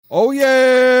Oh,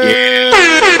 yeah. Yeah.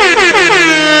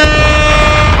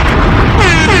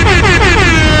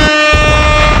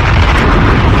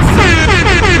 Yes,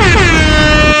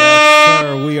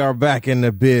 sir. We are back in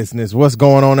the business. What's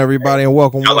going on, everybody? And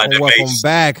welcome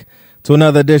back to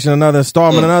another edition, another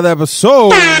installment, another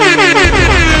episode.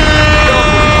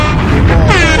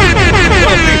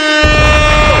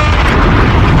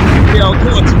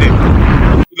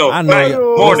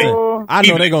 I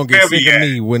know they're gonna get sick of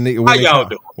me when they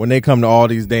come to all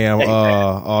these damn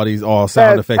all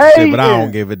sound effects and shit, but I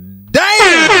don't give a damn.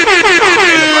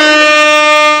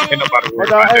 Ain't nobody worried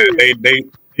about that. They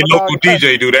local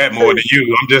DJ do that more than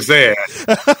you. I'm just saying.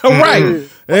 Right.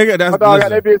 They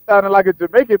be sounding like a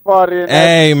Jamaican party.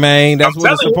 Hey, man, that's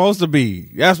what it's supposed to be.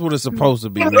 That's what it's supposed to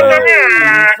be, man.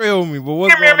 You feel me? But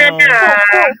what's going on?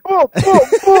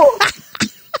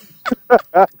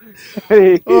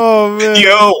 Oh, man.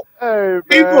 Yo. Hey,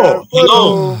 people.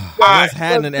 Hello. What's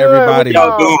happening, everybody?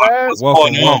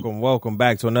 Welcome. Welcome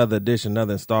back to another edition,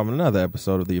 another installment, another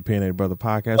episode of the Opinionated Brother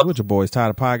Podcast with your boys,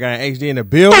 Tyler Pie Guy and HD in the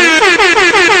building.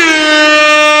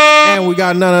 And we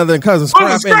got none other than Cousin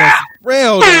Scrap in the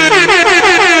building.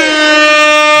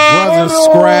 Brother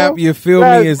Scrap, you feel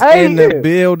me, is in the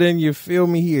building. You feel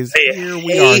me? He is here.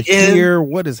 We are here.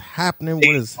 What is happening?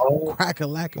 What is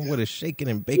crack-a-lacking? What is shaking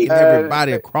and baking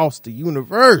everybody across the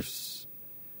universe?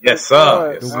 Yes,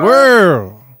 sir. The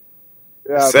world.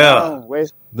 Yes, sir.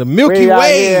 The Milky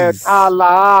Way.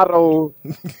 Colorado.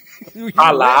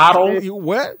 Colorado? You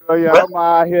what? Oh, yeah, I'm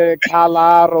out here in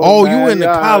Colorado. Oh, man. you in the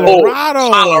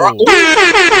Colorado.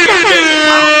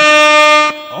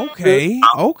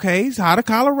 Okay. So how the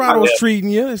Colorado's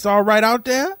treating you? It's all right out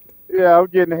there? Yeah, I'm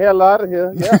getting the hell out of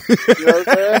here. Yeah. You know what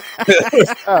I'm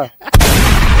saying?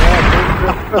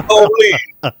 Oh, please.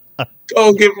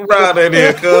 Go get from around in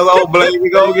there, cuz. Oh, blame me.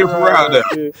 Go get from around there.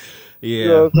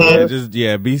 Yeah.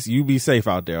 You be safe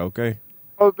out there, okay?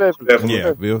 Most definitely.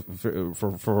 Yeah,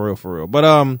 for real.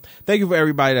 But thank you for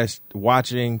everybody that's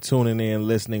watching, tuning in,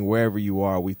 listening, wherever you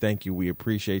are. We thank you. We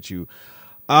appreciate you.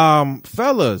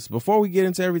 Fellas, before we get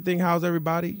into everything, how's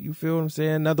everybody? You feel what I'm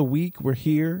saying? Another week, we're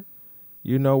here.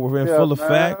 You know, we're in full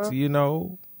effect. You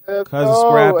know, Cousin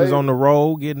Scrap is on the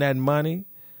road getting that money.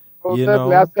 You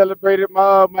know, I celebrated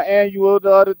my annual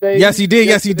the other day. Yes, he did.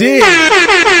 Yes, he did. 1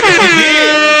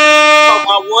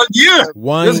 year.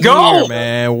 Let's go,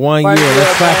 man. 1 year.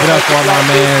 Let's clap it up for my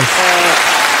man.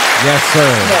 Yes,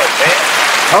 sir.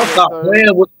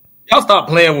 Y'all stop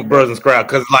playing with Brothers and Scrap,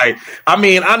 because, like, I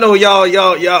mean, I know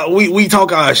y'all, we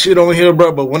talk our shit on here,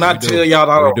 bro, but when I tell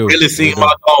y'all I don't really see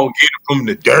my dog get it from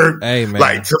the dirt, hey, man.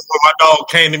 Like, just when my dog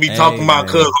came to me talking about,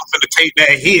 cuz I'm finna take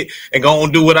that hit and go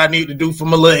and do what I need to do for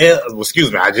my little, excuse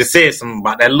me, I just said something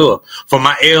about that look, for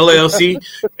my LLC,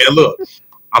 and look,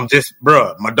 I'm just,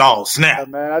 bro, my dog snap. Yeah,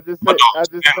 man, I just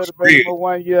celebrated my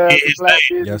 1 year.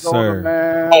 Yes, sir.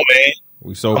 Man. Come on, man.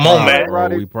 We so Come proud, on, man. bro.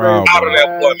 We proud, Out of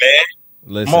that boy, man.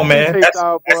 Listen, come on, man. That's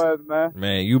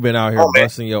man, you been out here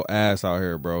busting your ass out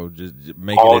here, bro. Just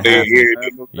making all it day happen. here.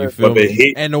 You feel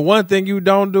me? And the one thing you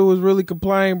don't do is really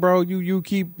complain, bro. You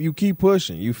keep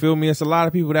pushing. You feel me? It's a lot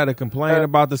of people that are complaining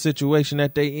about the situation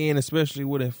that they in, especially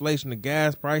with inflation, the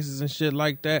gas prices and shit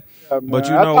like that. Yeah, but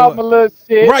you I know talk my little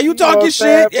shit, right? You talking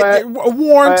shit?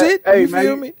 Warranted. Hey, you man,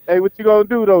 feel me? Hey, what you gonna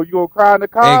do though? You gonna cry in the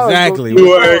car? Exactly.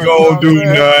 You ain't gonna do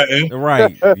nothing.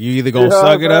 Right. You either gonna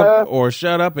suck it up or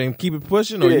shut up and keep it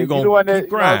pushing, or you gonna keep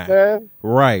crying.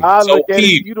 Right. I look at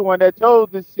it, you the one that chose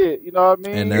this shit. You know what I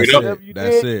mean? And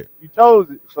that's it. You chose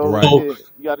it. So right. you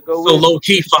gotta go so with low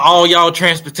key for all y'all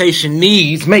transportation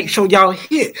needs, make sure y'all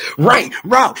hit Right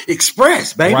Route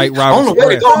Express, baby. Right Route on the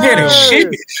way to go ahead and ship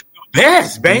it.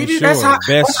 Best, baby. Sure. That's how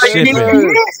best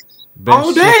shipping.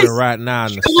 Best shipping right now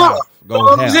in the South.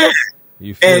 Go ahead.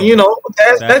 And you know,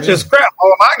 that's just crap.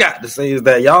 All I got to say is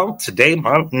that y'all today,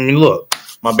 look,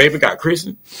 my baby got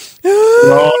christened.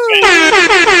 I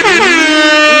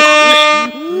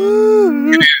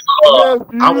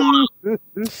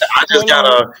just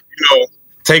gotta,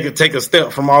 take a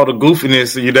step from all the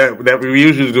goofiness that we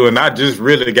usually do, and I just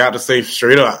really got to say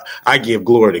straight up, I give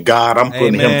glory to God. I'm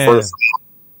putting Him first.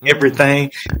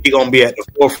 Everything, He gonna be at the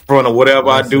forefront of whatever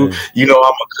I do. You know,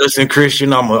 I'm a cussing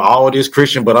Christian, I'm all this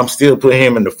Christian, but I'm still putting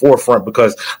Him in the forefront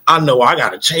because I know I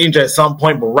gotta change at some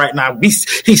point. But right now,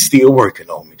 He's still working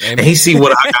on me, and He see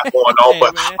what I got going on.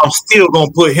 But I'm still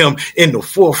gonna put Him in the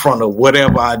forefront of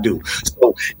whatever I do.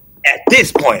 So at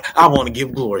this point, I want to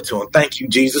give glory to Him. Thank you,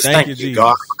 Jesus. Thank you, Jesus.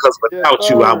 God, because without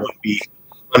you, I wouldn't be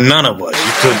none of us.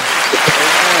 You couldn't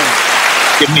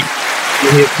give me.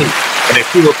 And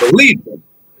if you would believe Him.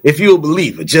 If you're a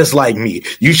believer, just like me,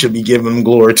 you should be giving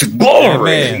glory to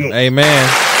glory. Amen.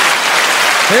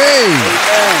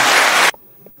 Hey.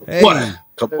 Hey.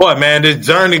 Boy, man, this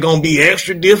journey gonna be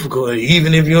extra difficult,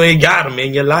 even if you ain't got them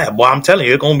in your life. Boy, I'm telling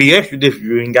you, it's gonna be extra difficult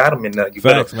if you ain't got them in there. You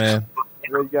Facts, man.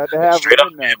 You got to have straight them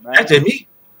up, in there, man. that's just me. You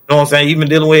know what I'm saying? Even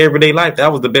dealing with everyday life,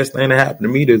 that was the best thing that happened to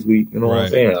me this week. You know what I'm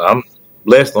saying? I'm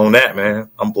blessed on that, man.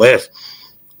 I'm blessed.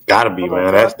 Gotta be,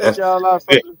 man. That's y'all are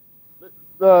it.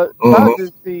 I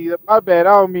just see, my bad,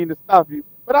 I don't mean to stop you,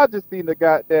 but I just seen the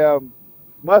goddamn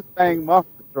Mustang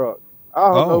monster truck.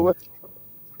 I don't know what.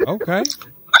 Okay.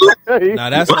 Hey. Now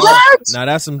that's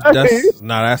some shit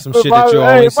that you'll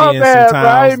only see in some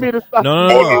towns.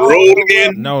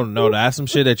 No, that's some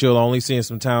shit that you'll only see in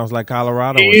some towns like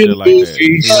Colorado and shit like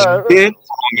that. On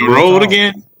the road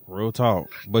again. Real talk.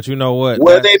 But you know what?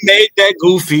 Well, they made that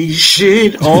goofy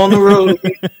shit on the road.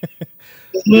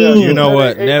 You know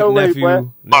what?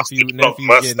 Nephew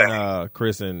Mustang. getting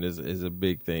christened is a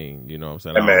big thing. You know what I'm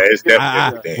saying? Hey, man, it's definitely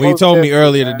a big thing. When you told me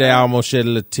earlier today, I almost shed a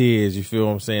little tears. You feel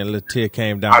what I'm saying? A little tear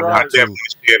came down. I definitely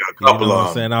shed a couple you know what of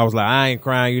I'm saying? I was like, I ain't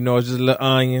crying. You know, it's just little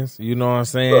onions. You know what I'm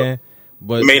saying?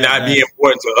 But it may not be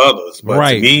important to others, but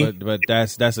right, to me, but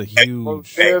that's a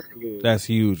huge, that's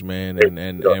huge, man.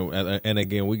 And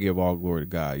again, we give all glory to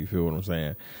God. You feel what I'm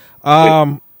saying?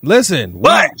 Listen,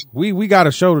 we got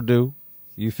a show to do.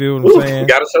 You feel what I'm saying? We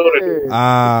got a show to do.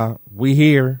 We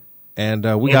here,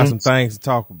 and we got some things to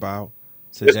talk about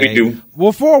today. Yes, we do.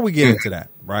 Before we get into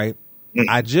that, right?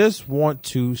 I just want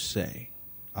to say,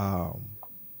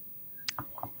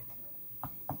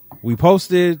 we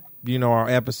posted, our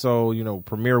episode.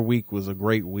 Premiere week was a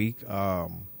great week.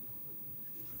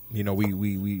 We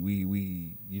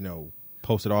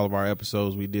posted all of our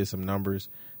episodes. We did some numbers.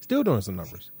 Still doing some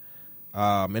numbers.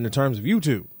 In the terms of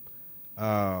YouTube.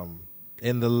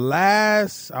 In the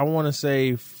last, I want to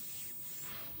say,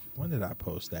 when did I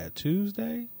post that?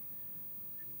 Tuesday?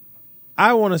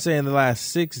 I want to say in the last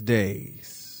 6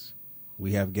 days,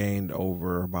 we have gained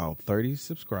over about 30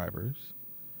 subscribers.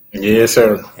 Yes,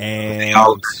 sir.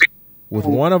 And with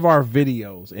one of our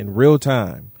videos in real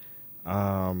time,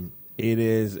 it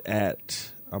is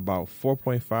at about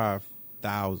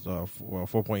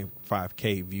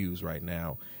 4.5K views right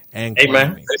now. And hey,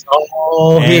 man.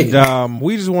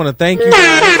 We just want to thank you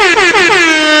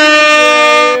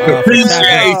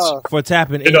for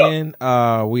tapping in.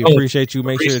 We appreciate you.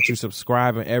 Make sure that you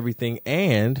subscribe and everything,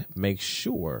 and make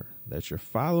sure that you're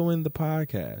following the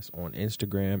podcast on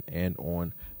Instagram and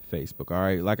on Facebook. All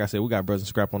right, like I said, we got Brothers and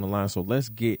Scrap on the line, so let's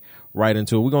get right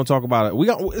into it. We're gonna talk about it.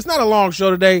 It's not a long show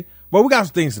today, but we got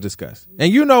some things to discuss.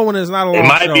 And when it's not a long show,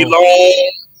 it might be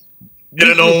long.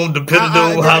 Depending on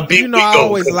how deep we go. I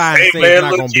always lie and say it's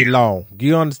not going to be long. Do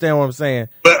you understand what I'm saying?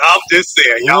 But I'm just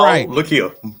saying, y'all, look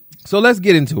here. So let's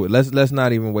get into it. Let's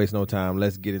not even waste no time.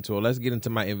 Let's get into it. Let's get into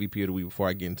my MVP of the week before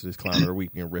I get into this clown of the week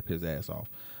and rip his ass off.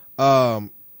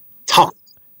 Talk.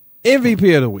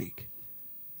 MVP of the week.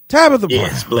 Tabitha Brown,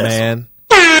 man.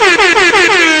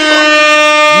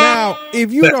 Now,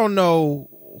 if you don't know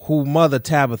who Mother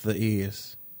Tabitha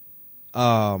is,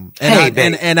 and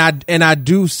I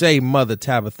do say Mother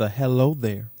Tabitha, hello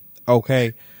there.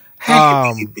 Okay.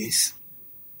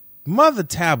 Mother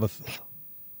Tabitha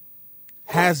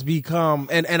has become,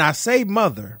 and I say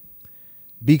mother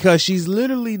because she's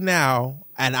literally now,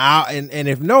 and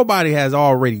if nobody has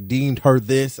already deemed her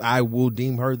this, I will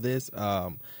deem her this,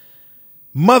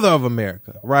 Mother of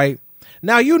America, right?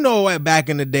 Now, back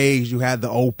in the days, you had the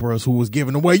Oprahs who was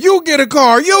giving away, you get a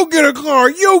car, you get a car,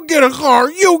 you get a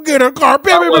car, you get a car,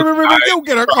 you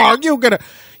get a car, you get a...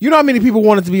 You know how many people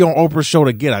wanted to be on Oprah's show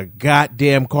to get a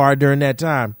goddamn car during that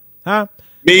time? Huh?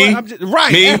 Me? I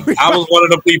was one of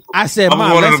the people. I said,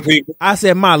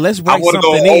 Ma, let's write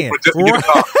something in.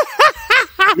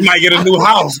 You might get a new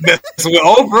house messing with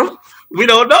Oprah. We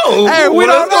don't know. Hey, we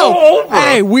don't know.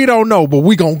 Hey, we don't know, but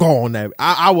we gonna go on that.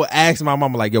 I would ask my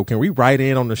mama, like, yo, can we write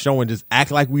in on the show and just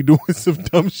act like we doing some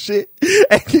dumb shit?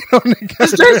 And get on the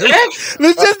let's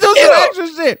just do some extra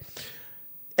shit.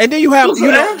 And then you have,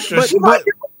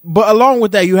 but along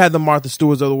with that, you have the Martha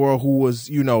Stewarts of the world who was,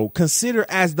 considered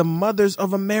as the mothers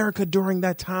of America during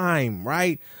that time,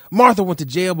 right? Martha went to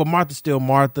jail, but Martha's still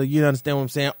Martha. You understand what I'm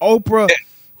saying? Oprah.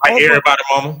 Everybody,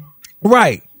 mama.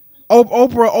 Right.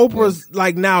 Oprah's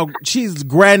like now she's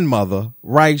grandmother,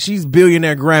 right? She's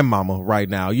billionaire grandmama right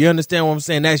now. You understand what I'm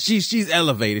saying? That she's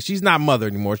elevated. She's not mother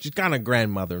anymore. She's kind of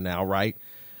grandmother now, right?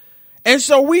 And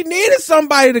so we needed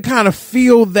somebody to kind of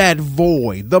fill that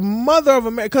void. The Mother of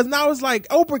America, because now it's like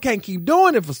Oprah can't keep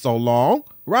doing it for so long,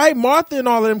 right? Martha and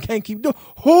all of them can't keep doing.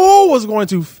 Who was going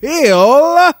to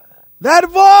fill that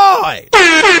void?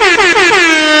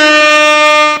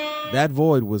 That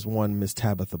void was one Miss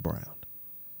Tabitha Brown.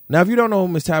 Now, if you don't know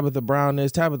who Miss Tabitha Brown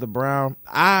is,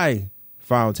 I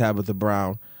found Tabitha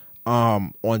Brown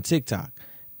on TikTok.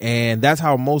 And that's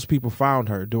how most people found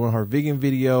her, doing her vegan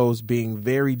videos, being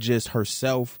very just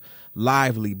herself,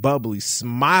 lively, bubbly,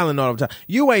 smiling all the time.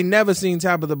 You ain't never seen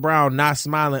Tabitha Brown not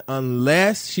smiling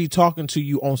unless she talking to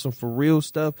you on some for real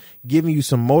stuff, giving you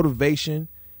some motivation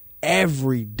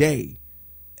every day.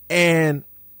 And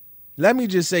let me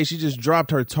just say, she just dropped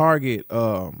her Target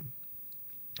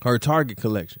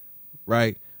collection,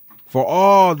 right? For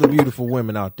all the beautiful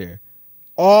women out there,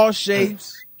 all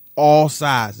shapes, all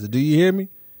sizes. Do you hear me?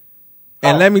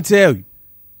 And let me tell you,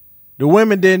 the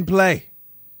women didn't play.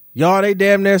 Y'all, they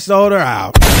damn near sold her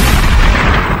out.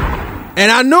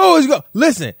 And I knew it was go.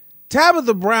 Listen,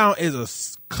 Tabitha Brown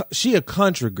is she a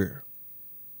country girl.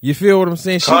 You feel what I'm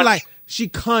saying? She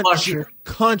country girl.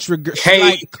 K-U-N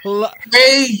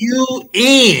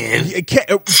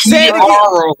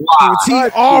T-R-Y.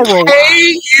 T-R-Y.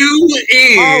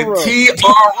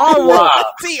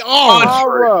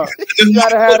 You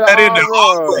gotta have that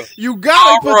aura. You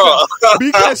gotta put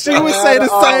because she would say the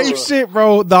same shit,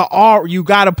 bro. The R, you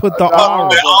gotta put the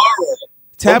aura.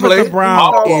 Tabitha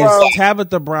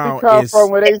Brown is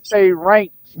from where they say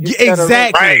ranch.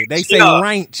 Exactly. They say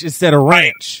ranch instead of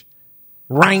ranch.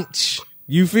 Ranch.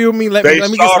 You feel me? Let me get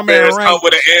some ranch. Come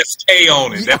with an SK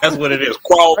on it. That's what it is.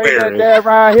 Crawberry. Bring that down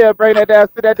right here. Bring that down.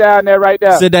 Sit that down there right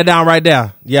there. Sit that down right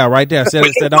there. Yeah, right there. Sit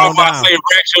down. I say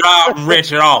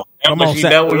wrench it off. Come on,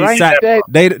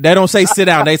 they don't say sit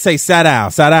down. They say sat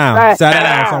down. Sat down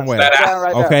somewhere.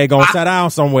 Okay, gonna sit down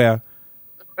somewhere.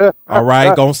 All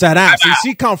right, gonna sit down. See,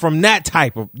 she come from that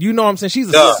type of. You know what I'm saying?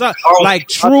 She's a like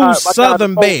true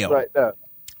Southern belle. Right there.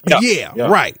 Yeah,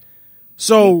 right.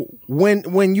 So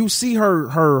when you see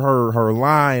her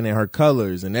line and her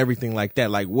colors and everything like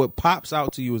that, like what pops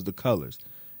out to you is the colors.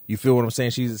 You feel what I'm saying?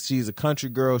 She's a country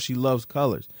girl. She loves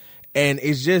colors, and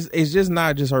it's just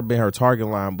not just her being her Target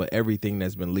line, but everything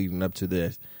that's been leading up to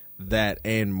this, that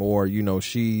and more. You know,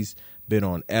 she's been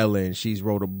on Ellen. She's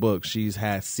wrote a book. She's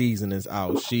had seasonings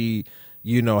out. She,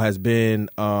 you know, has been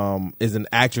is an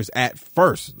actress at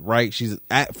first, right? She's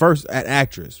at first an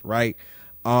actress, right?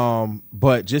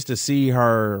 But just to see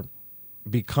her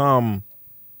become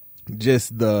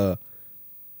just the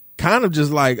kind of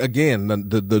just like, again,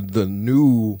 the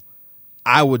new,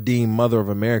 I would deem Mother of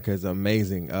America is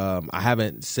amazing. I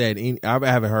haven't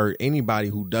heard anybody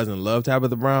who doesn't love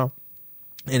Tabitha Brown.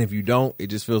 And if you don't, it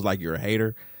just feels like you're a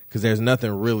hater, because there's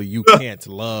nothing really you can't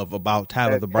love about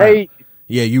Tabitha Brown.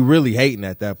 Yeah, you really hating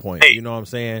at that point. You know what I'm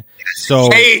saying? So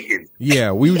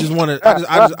yeah, we just wanted.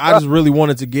 I just really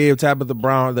wanted to give Tabitha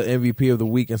Brown the MVP of the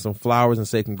week and some flowers and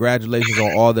say congratulations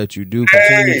on all that you do.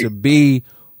 Continue to be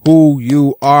who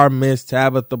you are, Miss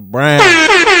Tabitha Brown.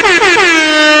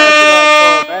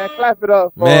 Clap it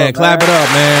up, man. Clap it up,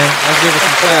 man. Let's give it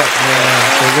some claps,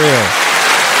 man.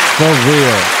 For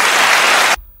real.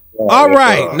 All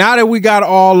right, now that we got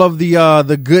all of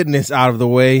the goodness out of the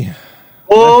way.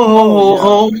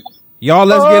 Y'all,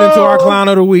 let's get into our clown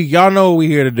of the week. Y'all know what we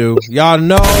here to do. Y'all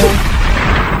know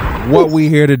what we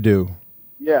here to do.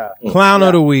 Yeah. Clown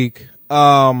of the week.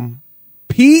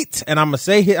 Pete, and I'm gonna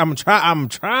say I'm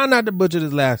trying not to butcher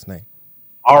his last name.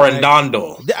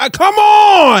 Arredondo. Come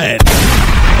on.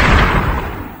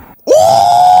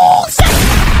 Ooh.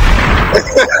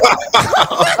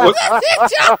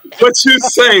 What you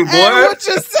say, boy? Hey, what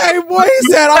you say, boy? He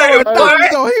said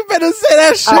Arredondo. He better say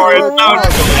that shit. Arredondo.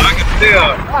 I can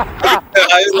tell.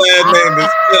 His last name is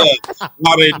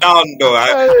Arredondo.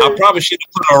 I probably should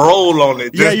have put a roll on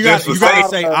it. You gotta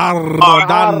say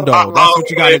Arredondo. That's what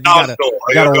you gotta do.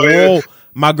 You gotta roll.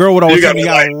 My girl would always tell me you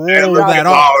gotta roll that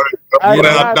R.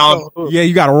 Yeah,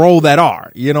 you gotta roll that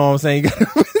R. You know what I'm saying?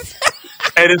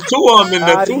 Hey, there's two of them in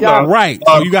there too now. Right.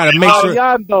 So you gotta make sure. It's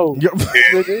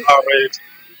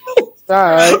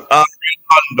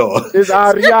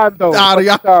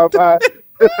Ariando.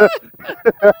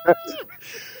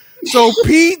 So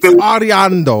Pete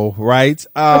Ariando, right?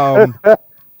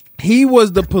 He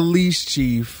was the police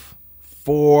chief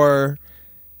for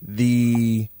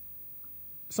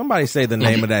somebody say the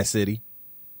name of that city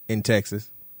in Texas.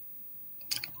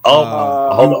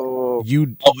 Uvalde.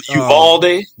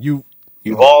 Uvalde.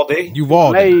 You're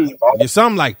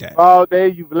something like that. Uvalde,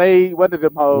 Uvalde, one of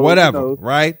them hoes. Whatever,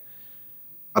 right?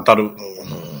 I thought it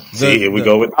here we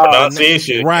go with the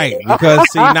pronunciation. Right, because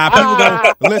now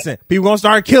people gonna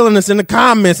start killing us in the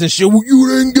comments and shit. Well, you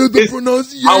didn't get the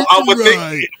pronunciation I would right.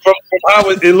 Think from how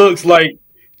it looks like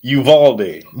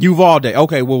Uvalde.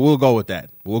 Okay, well, we'll go with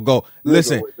that. We'll go.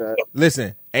 Listen.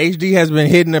 HD has been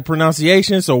hitting the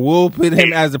pronunciation, so we'll put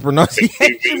him as the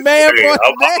pronunciation man for today.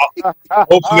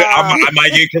 Hopefully, I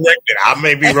might get corrected. I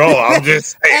may be wrong. I'm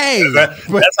just saying. That's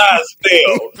how it's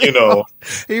spelled, you know.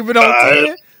 Even on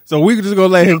 10. So we just gonna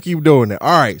let him keep doing it.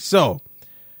 All right. So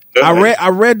I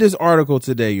read this article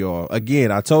today, y'all.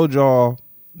 Again, I told y'all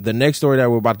the next story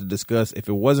that we're about to discuss, if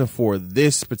it wasn't for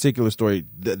this particular story,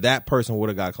 that person would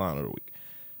have got clown of the week.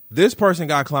 This person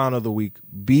got clown of the week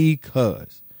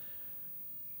because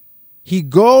he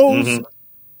goes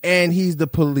and he's the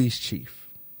police chief,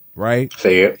 right?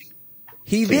 Say it.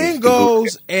 He then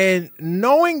goes and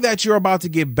knowing that you're about to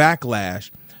get backlash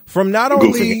from not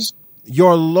only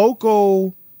your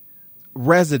local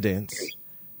residents,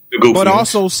 but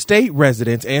also state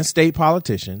residents and state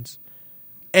politicians,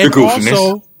 and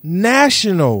also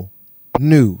national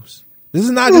news. This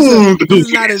is not just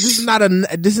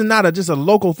a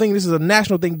local thing. This is a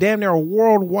national thing, damn near a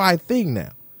worldwide thing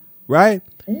now, right?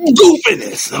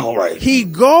 Goofiness. All right. He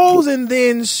goes and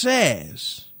then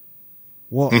says,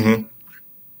 well,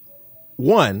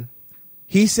 one,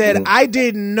 he said, I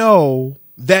didn't know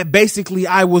that basically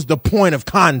I was the point of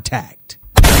contact.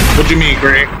 What you mean,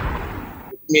 Greg?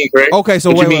 Okay,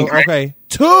 so wait. Okay.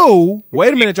 Two,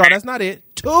 wait a minute, y'all. That's not it.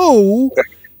 Two,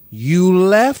 you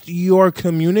left your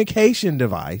communication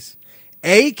device,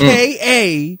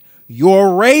 a.k.a.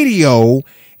 your radio,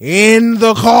 in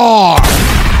the car.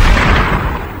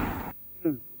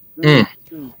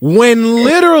 When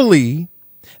literally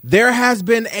there has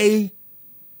been a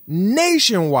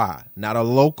nationwide, not a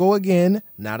local again,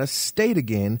 not a state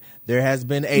again, there has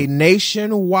been a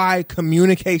nationwide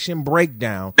communication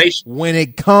breakdown when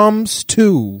it comes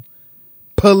to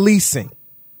policing.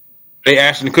 They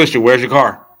asked the Kutcher, where's your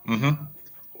car?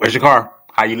 Where's your car?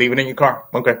 How you leaving in your car?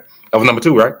 Okay. That was number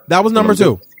 2, right? That was number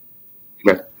 2.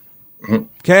 Okay.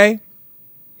 Okay?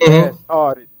 Yes,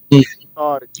 started.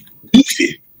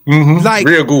 Goofy. Like,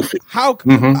 real goofy. How...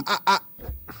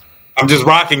 I'm just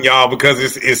rocking y'all because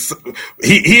it's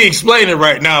he explained it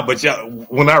right now, but y'all,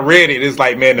 when I read it, it's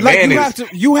like, man,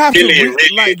 you have to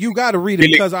you got to read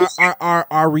it because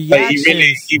our reactions.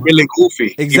 Like he really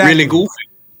goofy. Exactly. He really goofy.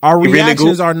 Our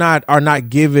reactions are not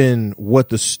given what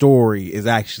the story is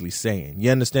actually saying. You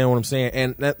understand what I'm saying?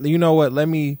 And you know what? Let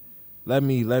me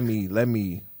read.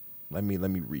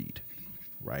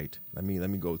 Right? Let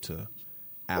me go to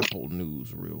Apple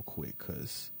News real quick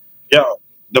because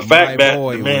the fact that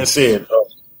the man said,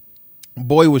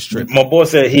 boy was tripping. My boy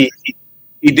said he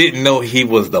didn't know he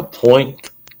was the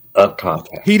point of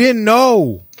contact. He didn't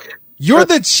know. You're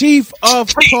the chief of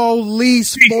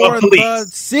police for the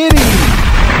city.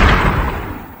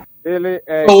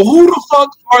 So who the fuck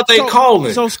are they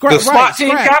calling? So Scrap, the SWAT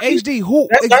team HD. Who?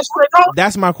 That's what they call.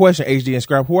 That's my question. HD and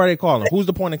Scrap. Who are they calling? Who's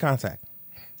the point of contact?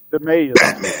 The mayor.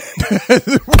 Batman.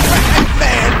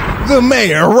 The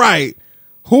mayor. Right.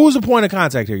 Who's the point of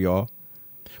contact here, y'all?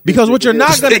 Because what you're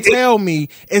not going to tell me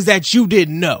is that you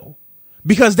didn't know.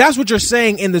 Because that's what you're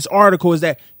saying in this article is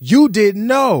that you didn't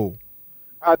know.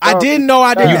 I didn't know.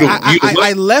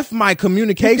 I left my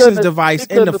communications device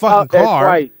in the fucking car.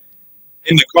 Right.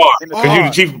 In the car. Because you're the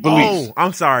chief of police. Oh,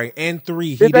 I'm sorry. And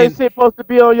 3, he didn't supposed to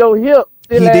be on your hip.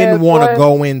 He didn't want to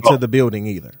go into the building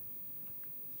either.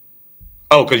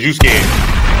 Oh, because you scared.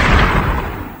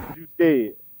 You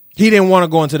scared. He didn't want to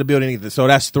go into the building either. So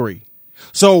that's 3.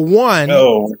 So 1.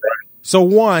 Oh, right. So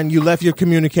 1, you left your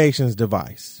communications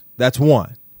device. That's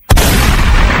 1.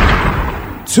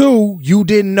 2, you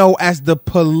didn't know as the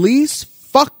police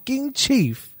fucking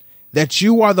chief that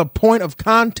you are the point of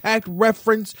contact,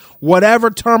 reference, whatever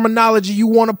terminology you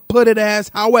want to put it as.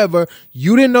 However,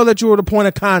 you didn't know that you were the point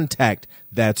of contact.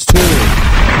 That's 2.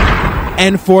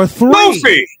 And for 3.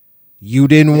 Goofy. You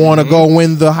didn't want to go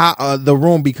in the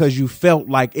room because you felt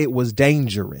like it was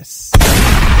dangerous.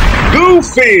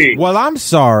 Goofy. Well, I'm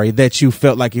sorry that you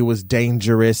felt like it was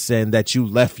dangerous and that you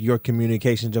left your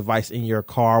communication device in your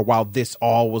car while this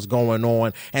all was going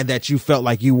on and that you felt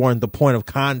like you weren't the point of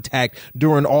contact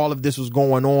during all of this was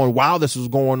going on, while this was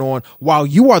going on, while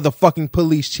you are the fucking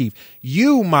police chief.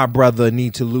 You, my brother,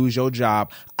 need to lose your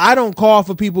job. I don't call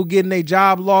for people getting their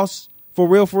job lost. For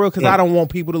real, because I don't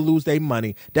want people to lose their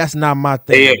money. That's not my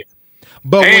thing.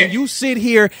 But when you sit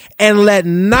here and let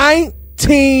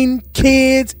 19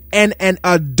 kids and an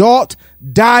adult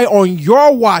die on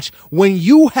your watch, when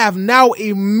you have now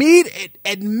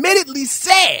admittedly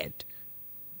said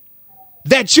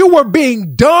that you were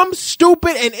being dumb,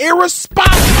 stupid, and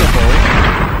irresponsible,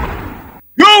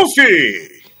 Goofy,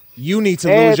 you need to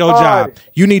lose your job.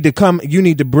 You need to come. You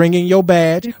need to bring in your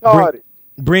badge.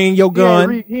 Bring your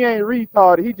gun. He ain't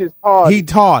retarded. He just taught. He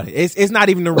taught it. It's not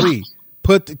even a re.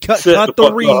 Cut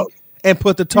the re and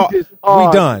put the talk. We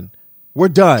done. We're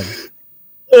done.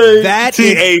 That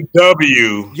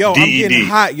TAW. Yo, I'm getting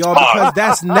hot, y'all, because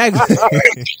that's negative.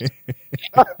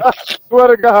 Swear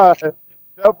to God,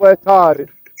 that boy taught it.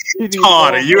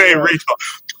 Taught it. You ain't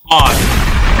retarded.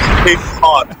 It's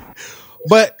hard.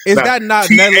 But is that not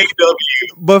negligence?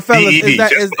 But fellas,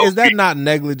 is that not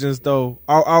negligence though?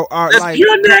 That's like,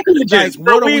 pure negligence. Like,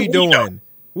 what are we doing?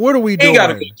 What are we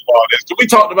doing? We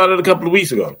talked about it a couple of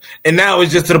weeks ago, and now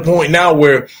it's just to the point now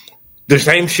where the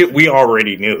same shit we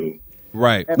already knew.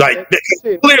 Right. Like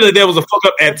clearly there was a fuck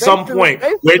up at some point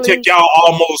where it took y'all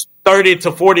almost 30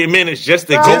 to 40 minutes just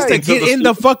to get in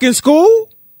the fucking school.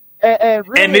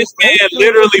 And this man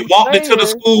literally walked into the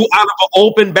school out of an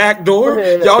open back door.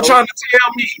 Y'all trying to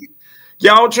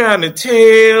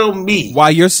tell me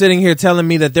while you're sitting here telling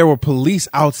me that there were police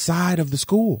outside of the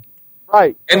school.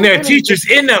 Right. And there are teachers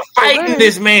in there fighting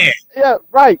this man. Yeah,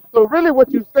 right. So really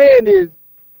what you're saying is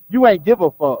you ain't give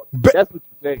a fuck. That's what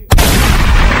you're saying.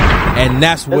 And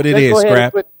that's what it is,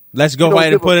 Scrap. Let's go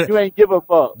ahead and put it. You ain't give a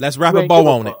fuck. Let's wrap a bow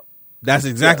on it. That's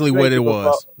exactly what it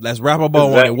was. Let's wrap a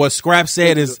bow on it. What Scrap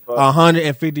said is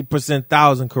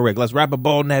 150% correct. Let's wrap a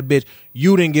bow on that bitch.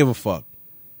 You didn't give a fuck.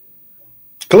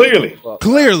 Clearly.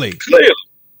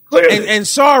 And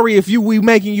sorry if we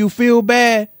making you feel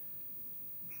bad.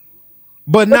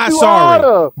 But not you sorry.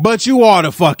 Oughta. But you ought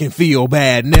to fucking feel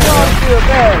bad,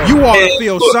 nigga. You ought to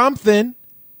feel something.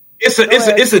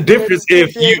 It's a difference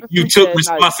if you took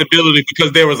responsibility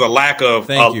because there was a lack of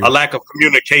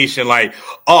communication. Like,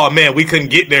 oh man, we couldn't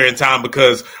get there in time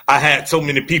because I had so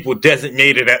many people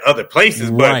designated at other places.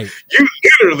 Right. But you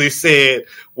literally said,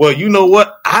 "Well, you know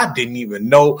what? I didn't even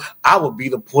know I would be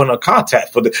the point of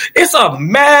contact for this." It's a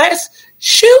mass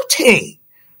shooting.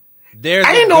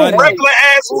 I ain't no regular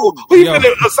ass who you gonna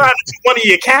assign it to one of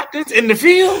your captains in the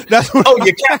field. Your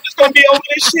captain's gonna be over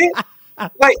this shit.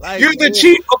 Like you're the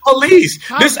chief of police.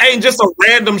 This ain't just a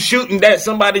random shooting that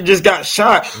somebody just got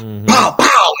shot. Pow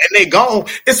pow, and they gone.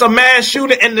 It's a mass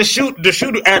shooting, and the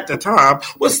shooter at the time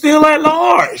was still at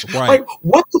large. Right. Like,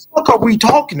 what the fuck are we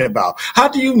talking about? How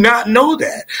do you not know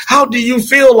that? How do you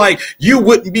feel like you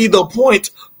wouldn't be the point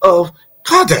of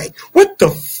contact? What the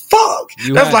fuck?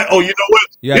 That's like, oh, you know what?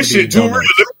 This shit too real. Let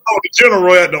me call the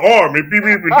general at the army.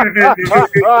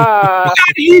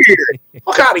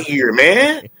 Fuck out of here,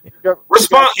 man. That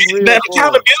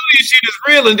accountability shit is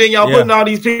real, and then y'all putting all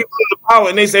these people in the power,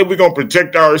 and they say we're gonna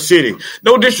protect our city.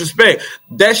 No disrespect,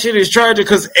 that shit is tragic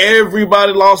because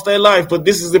everybody lost their life. But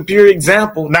this is a pure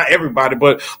example. Not everybody,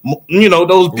 but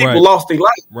those people lost their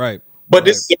life. Right. But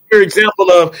this is a pure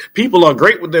example of people are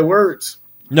great with their words.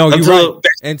 No, you're right.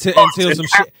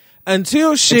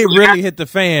 Until shit really hit the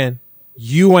fan,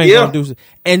 you ain't gonna do.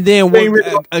 And then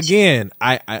again,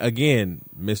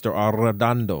 Mr.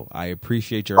 Arredondo, I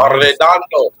appreciate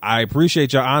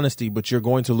your honesty, but you're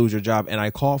going to lose your job, and I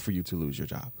call for you to lose your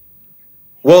job.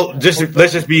 Well, let's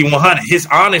just be 100. His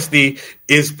honesty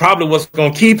is probably what's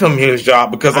going to keep him his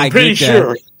job because I'm pretty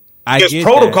sure there's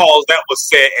protocols that was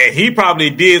set, and he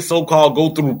probably did so-called go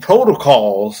through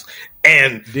protocols.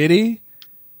 And did he?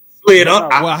 Slid up.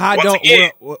 I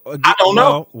don't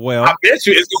know. Well, I bet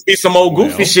you it's going to be some old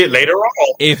goofy shit later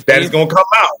on that is going to come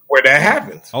out where that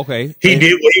happens. Okay. He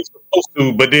did what he was supposed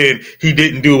to, but then he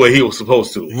didn't do what he was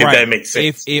supposed to, if that makes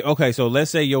sense. Okay, so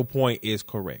let's say your point is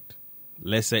correct.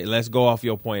 Let's go off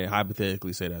your point and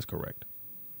hypothetically say that's correct.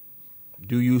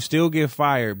 Do you still get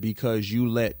fired because you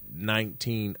let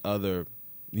 19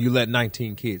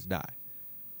 kids die?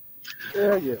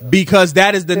 Yeah. Because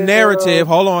that is the narrative.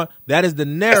 Hold on. That is the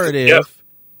narrative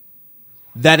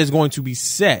that is going to be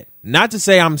set. Not to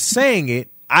say I'm saying it.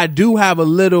 I do have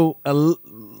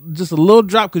just a little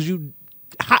drop because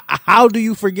how do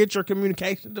you forget your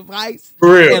communication device?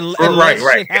 For real.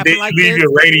 Right. And then you leave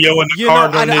your radio in the car.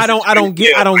 I don't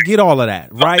get all of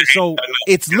that. Right. So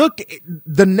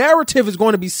the narrative is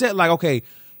going to be set like, okay,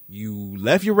 you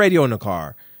left your radio in the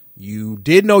car. You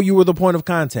did know you were the point of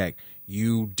contact.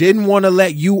 You didn't want to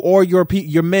let you or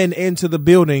your men into the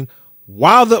building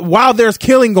while there's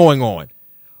killing going on.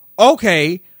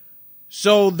 Okay,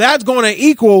 so that's going to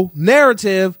equal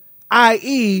narrative,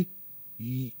 i.e.,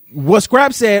 what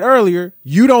Scrap said earlier.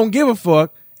 You don't give a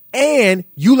fuck, and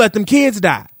you let them kids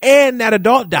die, and that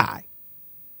adult die.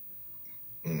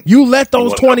 You let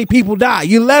those 20 people die.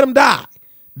 You let them die.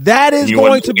 That is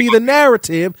going to be the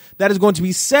narrative that is going to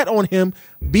be set on him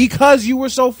because you were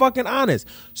so fucking honest.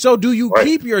 So do you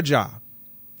keep your job?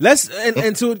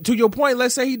 To your point,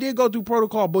 let's say he did go through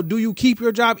protocol, but do you keep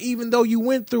your job even though you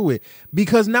went through it?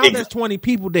 Because now there's 20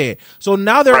 people dead. So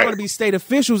now there are going to be state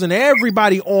officials and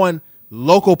everybody on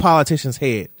local politicians'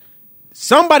 head.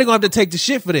 Somebody going to have to take the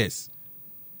shit for this.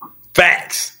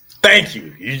 Facts. Thank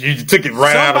you. You took it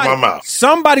right out of my mouth.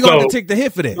 Somebody going to take the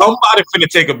hit for this. Somebody finna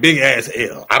take a big ass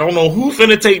L. I don't know who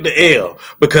finna take the L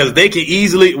because they can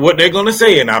easily, what they're going to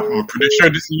say, and I'm pretty sure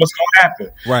this is what's going to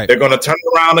happen. Right. They're going to turn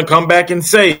around and come back and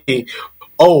say,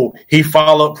 oh, he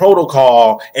followed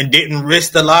protocol and didn't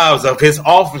risk the lives of his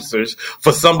officers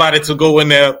for somebody to go in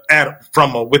there for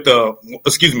them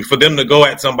to go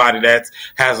at somebody that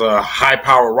has a high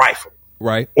power rifle.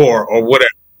 Right. Or whatever.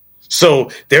 So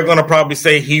they're going to probably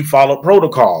say he followed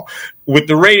protocol. With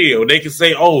the radio, they can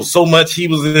say, oh, he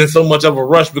was in so much of a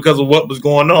rush because of what was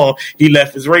going on, he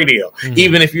left his radio. Mm-hmm.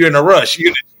 Even if you're in a rush,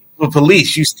 you're the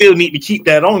police, you still need to keep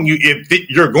that on you if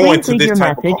you're going to this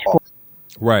type of call.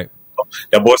 Right.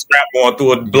 That boy Scrap going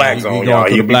through a black zone, y'all.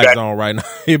 He'll be back zone right now.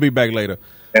 He'll be back later.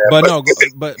 Yeah, but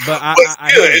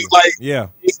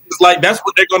it's like that's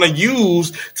what they're going to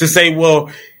use to say,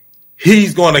 well,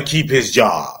 he's going to keep his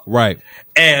job. Right.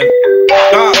 And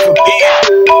God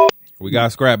forbid. We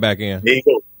got Scrap back in. There you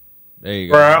go. There you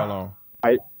go. Hold on.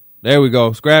 Right. There we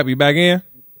go. Scrap, you back in?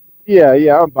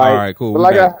 Yeah, I'm back. All right, cool. But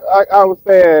like I was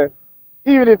saying,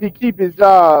 even if he keep his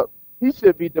job, he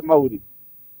should be demoted.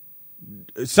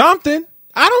 Something.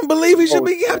 I don't believe he should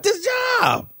be kept his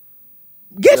job.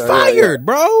 Get fired,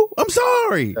 bro. I'm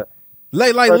sorry. Yeah.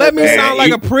 Let me sound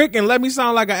like a prick and let me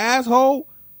sound like an asshole.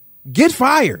 Get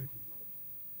fired.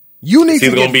 You need to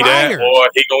get fired. He's gonna be that, or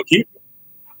he gonna keep it.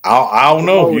 I don't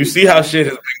know. You see how shit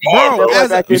has been going, bro.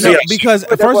 Because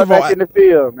first of all, in the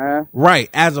field, man. Right.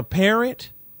 As a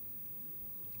parent,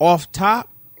 off top,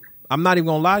 I'm not even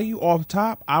gonna lie to you. Off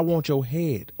top, I want your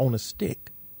head on a stick.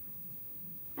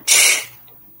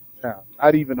 Yeah,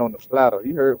 not even on the platter.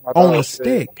 You heard my on a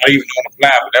stick. Not even on the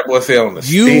platter. That boy said on the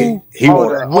stick. He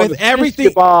with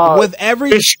everything, with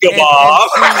every fish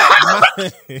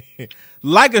kebab.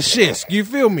 Like a shish. You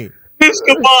feel me? Fish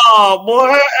kebab,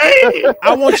 boy. Hey.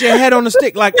 I want your head on the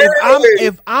stick. Like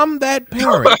if I'm that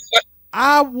parent,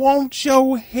 I want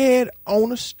your head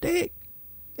on a stick.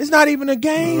 It's not even a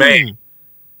game, man.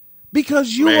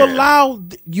 Because you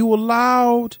allowed.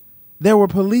 There were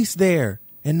police there,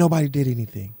 and nobody did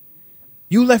anything.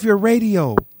 You left your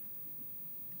radio.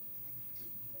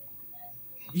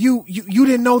 You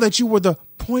didn't know that you were the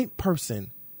point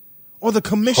person or the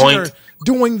commissioner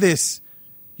doing this,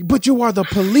 but you are the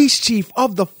police chief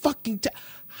of the fucking.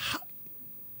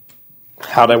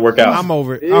 How'd that work out? I'm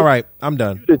over it. All right, I'm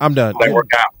done. How'd that work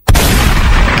out?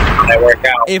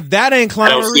 If that ain't clownery,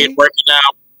 I don't see it working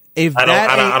out.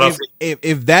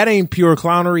 If that ain't pure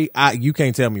clownery, you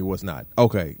can't tell me what's not.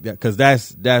 Okay, because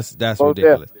that's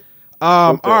ridiculous.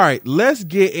 All right, let's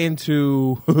get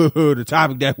into the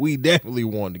topic that we definitely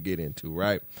wanted to get into,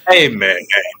 right? Hey, man.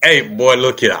 Hey, boy,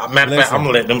 look here. Matter of fact, I'm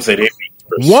going to let them say that.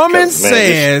 Woman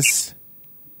says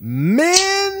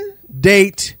men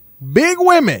date big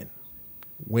women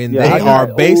when they are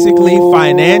basically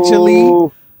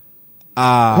financially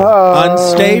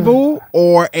unstable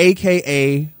or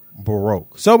AKA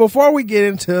broke. So before we get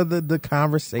into the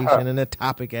conversation and the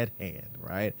topic at hand,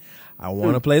 right, I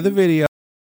want to play the video.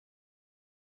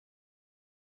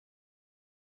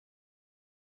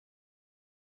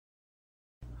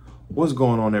 What's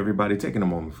going on, everybody? Taking a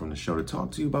moment from the show to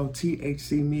talk to you about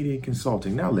THC Media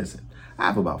Consulting. Now, listen, I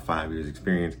have about 5 years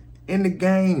experience in the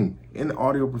game, in the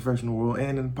audio professional world,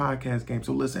 and in the podcast game.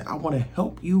 So listen, I want to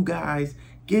help you guys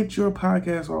get your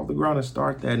podcast off the ground and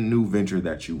start that new venture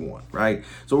that you want, right?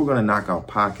 So we're going to knock out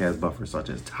podcast buffers such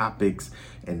as topics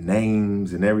and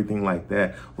names and everything like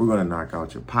that. We're going to knock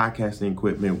out your podcasting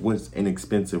equipment, what's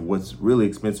inexpensive, what's really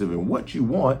expensive, and what you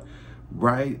want,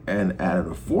 right, and at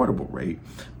an affordable rate,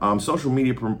 social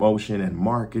media promotion and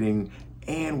marketing,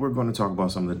 and we're going to talk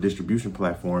about some of the distribution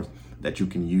platforms that you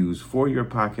can use for your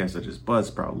podcast, such as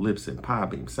Buzzsprout, Libsyn,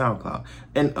 Podbean, SoundCloud,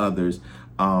 and others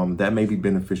that may be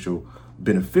beneficial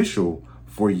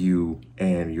for you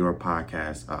and your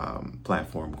podcast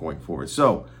platform going forward.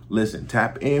 So listen,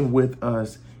 tap in with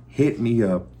us, hit me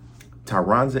up,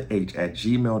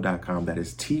 tyronzah@gmail.com. That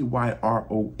is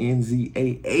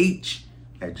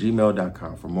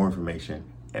TYRONZAH@gmail.com for more information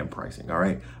and pricing. All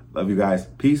right. Love you guys.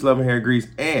 Peace, love, and hair grease.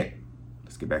 And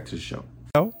let's get back to the show.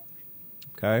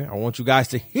 Okay. I want you guys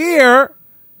to hear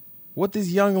what this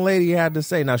young lady had to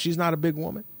say. Now, she's not a big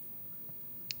woman.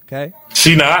 Okay.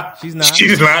 She's not. She's not.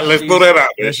 Let's throw that out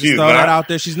there. Let's throw that out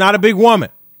there. She's not a big woman.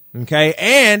 Okay.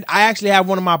 And I actually have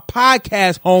one of my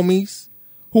podcast homies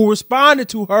who responded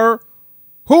to her,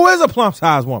 who is a plump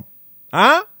size woman.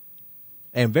 Huh?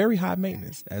 And very high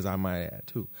maintenance, as I might add,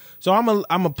 too. So I'm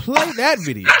gonna play that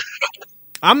video.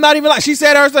 I'm not even she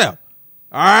said herself.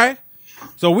 All right?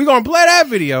 So we're going to play that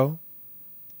video,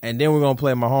 and then we're going to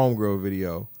play my homegirl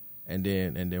video, and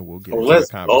then we'll get into the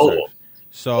conversation.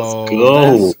 So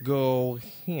let's go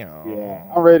here.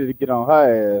 Yeah, I'm ready to get on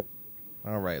her ass.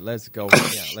 All right, let's go.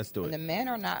 Yeah, let's do it. When the men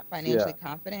are not financially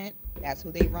confident, that's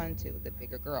who they run to, the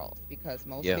bigger girls. Because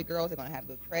most big girls are going to have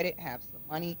good credit, have some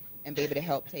money, and be able to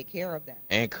help take care of them.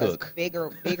 And cook.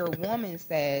 Bigger woman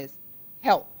says,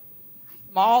 help.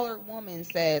 Smaller woman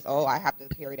says, oh, I have to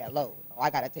carry that load. Oh, I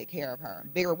got to take care of her.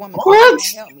 Bigger woman says, she going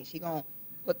to help me. She going to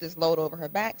put this load over her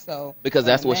back. So because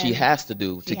that's what she has to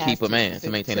do to keep a man,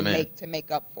 to maintain a man. To make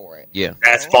up for it. Yeah.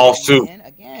 That's false too.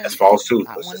 Again, that's false too.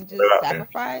 I want to just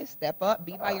sacrifice, step up,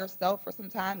 be by yourself for some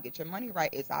time, get your money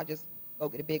right. I'll just go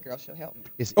get a big girl, she'll help me.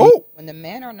 When the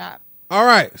men are not. All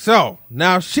right, so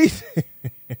now she's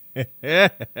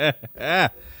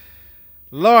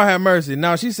Lord have mercy.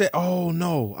 Now she said, oh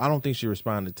no, I don't think she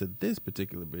responded to this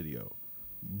particular video.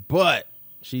 But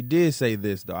she did say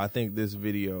this though. I think this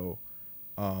video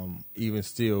even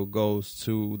still goes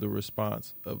to the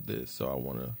response of this. So I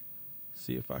want to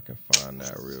see if I can find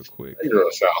that real quick. That girl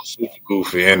sounds super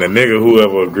goofy. And the nigga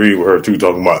whoever agreed with her too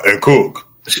talking about and cook.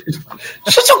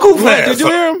 Shut your goofy ass. Did you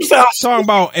hear him? Talking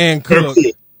about and cook.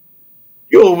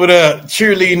 You over there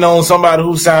cheerleading on somebody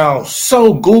who sounds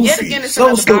so goofy. Yet again, it's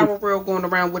another viral reel going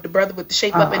around with the brother with the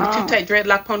shape up and the two-tight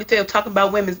dreadlock ponytail talking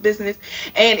about women's business.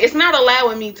 And it's not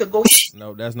allowing me to go.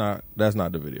 No, that's not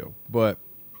the video. But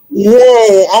whoa,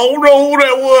 I don't know who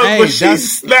that was, hey, but she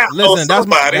slapped on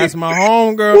somebody. That's my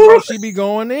homegirl. She be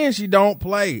going in. She don't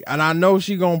play. And I know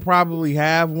she gonna probably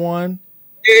have one.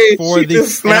 For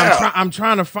the, I'm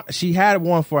trying to find. She had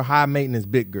one for high maintenance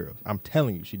big girls. I'm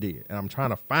telling you, she did, and I'm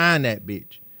trying to find that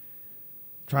bitch.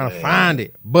 Trying to find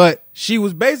it, but she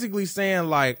was basically saying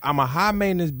like, I'm a high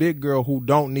maintenance big girl who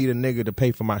don't need a nigga to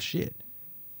pay for my shit.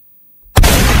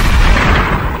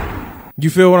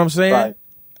 You feel what I'm saying? Right.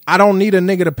 I don't need a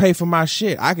nigga to pay for my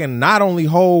shit. I can not only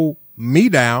hold me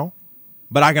down,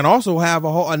 but I can also have a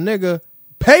nigga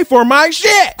pay for my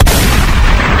shit.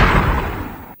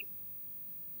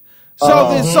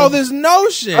 So this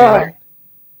notion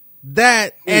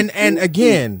that and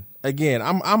again,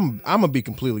 I'm gonna be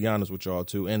completely honest with y'all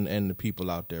too, and the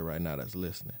people out there right now that's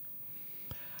listening.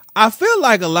 I feel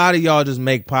like a lot of y'all just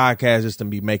make podcasts just to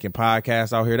be making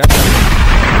podcasts out here. That's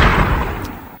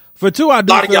for two. I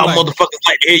do. A lot of y'all motherfuckers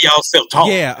like to hear y'all self talk.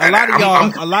 Yeah, a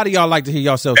lot of y'all like to hear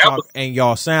y'all self talk, and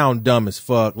y'all sound dumb as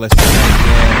fuck. Let's say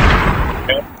that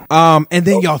again. And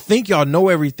then y'all think y'all know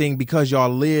everything because y'all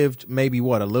lived maybe a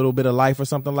little bit of life or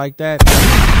something like that.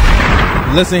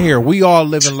 Listen here, we all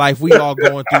living life. We all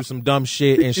going through some dumb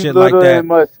shit and shit like that.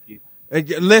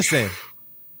 Listen.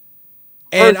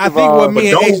 And I think what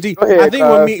me and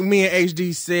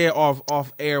HD said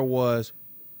off air was,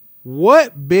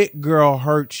 what big girl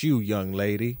hurt you, young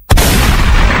lady?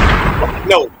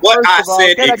 No, what I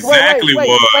said exactly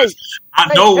was,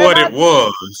 I know what it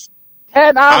was.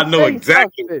 I know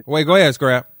exactly. Wait, go ahead,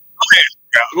 Scrap.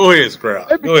 Go ahead, Scrap.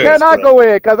 Can I go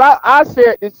ahead? Because I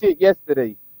shared this shit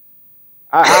yesterday.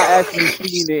 I actually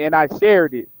seen it and I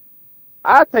shared it.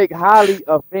 I take highly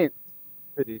offense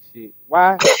to this shit.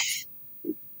 Why?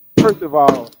 First of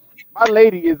all, my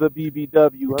lady is a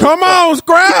BBW. Come on,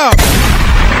 Scrap!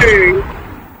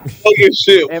 Fucking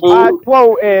shit, and my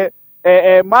quote and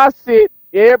my shit,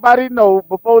 everybody know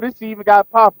before this even got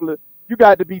popular, you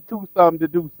got to be too something to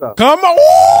do something. Come on.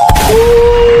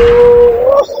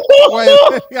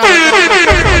 You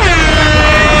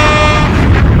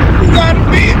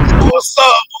gotta be to do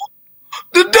something.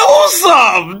 To do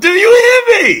something. Do you hear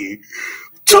me?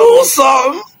 Do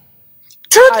something.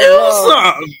 To do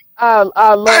something. I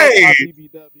love my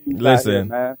BBW. Listen.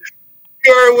 Man.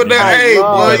 You heard with that. Hey,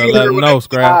 boy. You better let them know,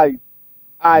 Scrap.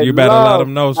 You better let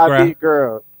them know, Scrap. Big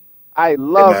girls. I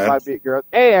love my big girls.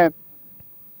 And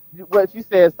what she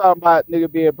said something about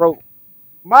nigga being broke.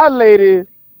 My lady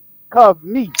cuffed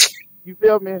me. You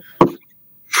feel me?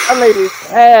 My lady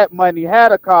had money,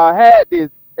 had a car, had this,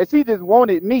 and she just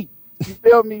wanted me. You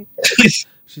feel me?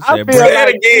 She said, bring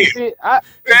it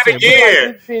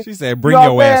again. She said, bring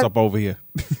your ass up over here.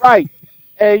 Right.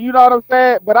 And you know what I'm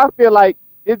saying? But I feel like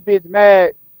this bitch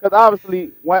mad because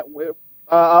obviously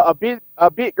a big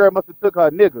girl must have took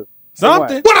her nigga.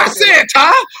 Something. What I said,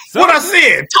 Ty? What I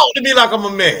said? Talk to me like I'm a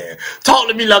man. Talk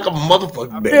to me like I'm a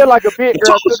motherfucking man. I feel like a big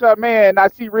girl took her man. Now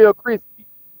she real crispy.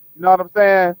 You know what I'm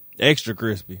saying? Extra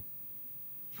crispy.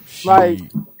 Like,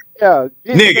 yeah.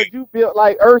 Because you built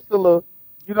like Ursula.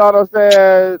 You know what I'm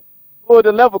saying? Pull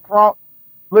the level crunk.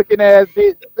 Looking ass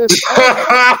bitch.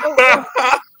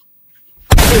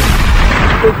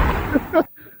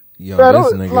 Yo,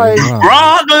 this nigga like,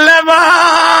 wrong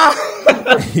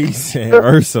level. He said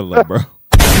Ursula, bro.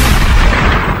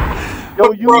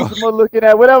 Yo, use looking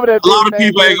at whatever that. A lot of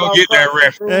people ain't gonna get that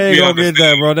reference. They ain't gonna get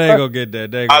that, bro. They ain't gonna get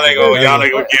that. Y'all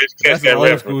ain't gonna catch that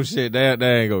reference. School shit. They ain't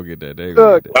gonna get that. They ain't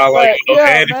Look, gonna get that. yeah,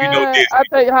 man, if you know this. I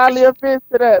take highly offense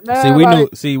to that, man.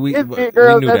 See, we it's big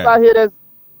girls that's out here that's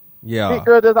big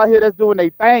girls that's out here that's doing their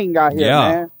thing out here,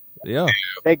 man. Yeah,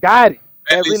 they got it.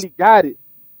 They really got it.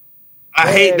 I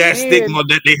hate that stigma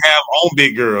that they have on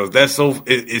big girls. That's so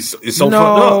it's so fucked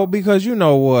up. No, because you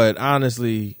know what?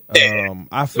 Honestly,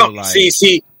 I feel like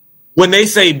see when they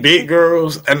say big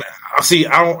girls, and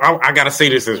I gotta say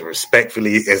this as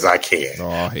respectfully as I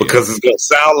can because it's gonna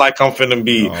sound like I'm finna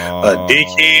be a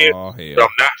dickhead. But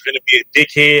I'm not finna be a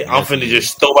dickhead. I'm finna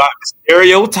just throw out the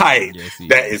stereotype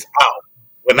that is out.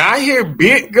 When I hear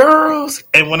big girls,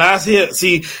 and when I hear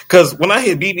because when I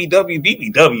hear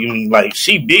BBW mean like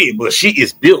she big, but she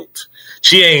is built.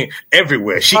 She ain't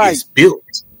everywhere. She is built.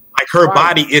 Like her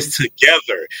body is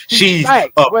together. She's a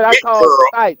what I call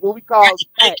girl. What we call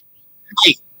tight.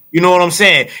 You know what I'm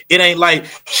saying? It ain't like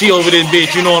she over this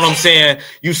bitch. You know what I'm saying?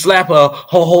 You slap her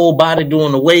whole body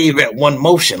doing the wave at one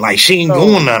motion. Like she ain't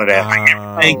doing none of that.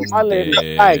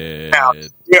 Now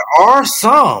there are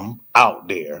some out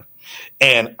there.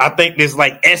 And I think there's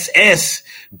like SSBBW.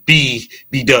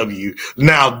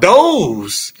 Now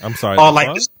those are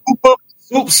like the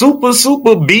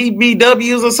super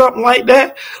BBWs or something like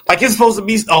that. Like it's supposed to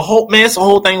be it's a whole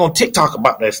thing on TikTok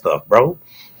about that stuff, bro.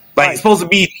 Like it's supposed to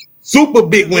be super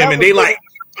big women. They like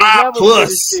 5+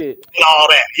 and all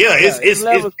that. Yeah, it's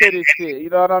level to this shit.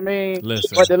 You know what I mean?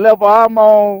 Listen. But the level I'm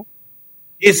on,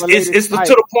 it's to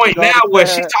the point now where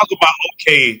she talk about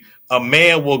a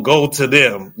man will go to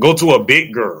a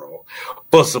big girl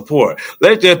for support.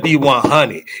 Let's just be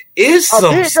 100. It's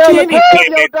some skinny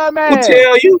women who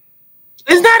tell you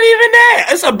it's not even that.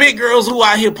 It's a big girls who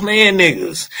out here playing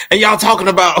niggas, and y'all talking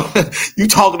about they're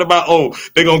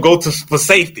gonna go for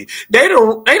safety. They the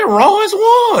rawest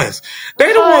ones.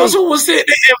 They the ones who will sit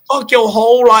there and fuck your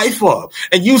whole life up,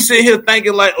 and you sit here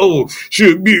thinking like, oh,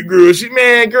 she a big girl.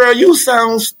 Girl, you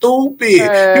sound stupid.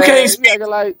 You can't speak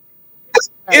like.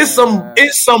 It's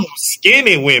some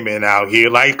skinny women out here,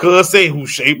 like cuz say who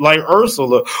shaped like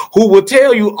Ursula, who will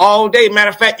tell you all day. Matter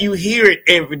of fact, you hear it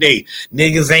every day.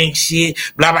 Niggas ain't shit.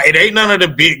 Blah blah. It ain't none of the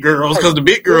big girls because the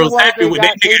big girls happy with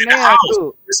their nigga in the house.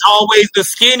 Too. It's always the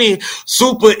skinny,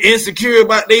 super insecure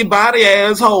about their body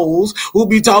assholes who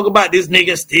be talking about this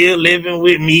nigga still living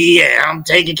with me. Yeah, I'm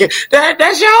taking care.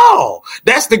 That's y'all.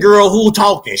 That's the girl who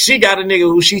talking. She got a nigga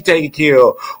who she taking care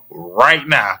of right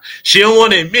now. She don't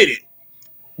want to admit it.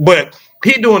 But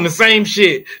he doing the same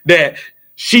shit that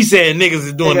she said niggas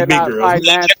is doing to big girls.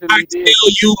 Can I tell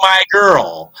you, my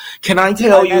girl? Can I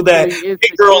tell you that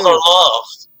big girls are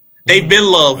loved? They've been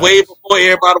loved way before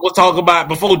everybody was talking about.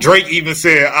 Before Drake even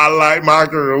said, "I like my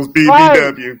girls."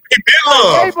 BBW. They've been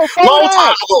loved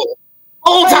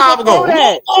long time ago.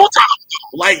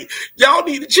 Like y'all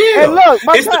need to chill. Hey, look,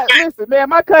 listen, man.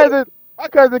 My cousin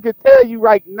can tell you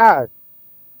right now.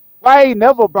 I ain't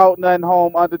never brought nothing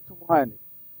home under 200.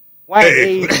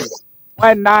 180,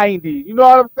 190. You know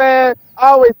what I'm saying?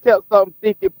 I always kept something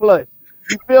thick and plush.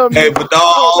 You feel me? Hey, but dog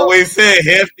always said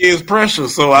hefty is pressure,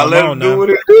 so I let him do what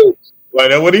he do. Like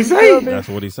that's what he say. That's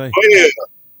what he say. Oh, yeah.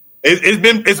 It's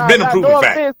been a proven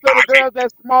fact. No offense to the girls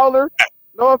that's smaller.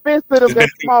 No offense to them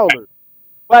that's smaller.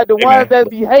 But the ones that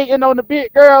be hating on the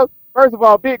big girls, first of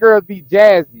all, big girls be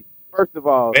jazzy. First of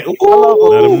all, let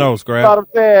them know, Scrap. You know what I'm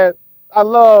saying? I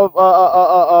love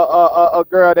a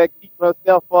girl that keeps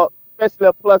herself up. Especially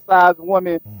a plus size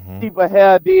woman, keep her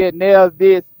hair did, nails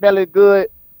did, smelling good.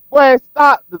 Boy,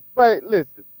 stop.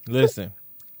 Listen.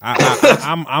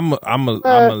 I'm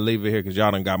gonna leave it here because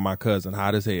y'all done got my cousin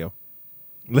hot as hell.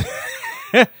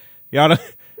 y'all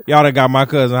done got my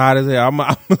cousin hot as hell.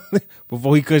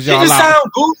 Before he cuss y'all out. She just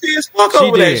sound goofy as fuck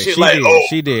over that shit.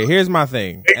 She did. Here's my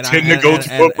thing, and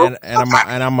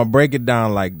I'm gonna break it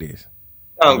down like this.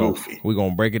 Sound goofy. We're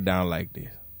gonna break it down like this.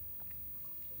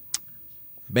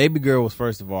 Baby girl was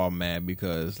first of all mad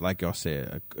because, like y'all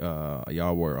said,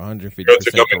 y'all were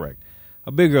 150% correct.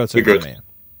 A big girl took care of a man.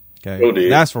 Okay,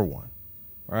 that's for one.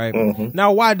 Right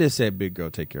now, why did said big girl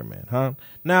take care of a man? Huh?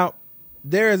 Now,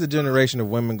 there is a generation of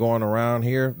women going around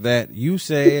here that you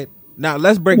said. Now,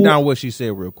 let's break down what she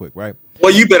said real quick. Right.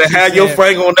 Well, you better have your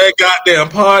finger on that goddamn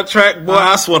pod track, boy.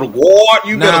 I swear to God,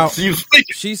 you better.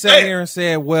 She sat here and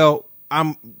said, "Well,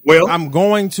 I'm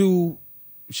going to."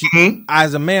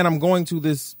 As a man, I'm going to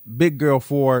this big girl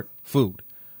for food.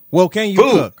 Well, can you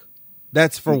cook?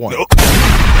 That's for one.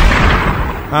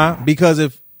 Huh? Because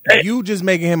if you just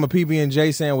making him a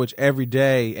PB&J sandwich every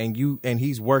day and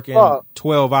he's working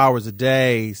 12 hours a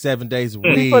day, 7 days a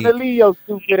week. Leave your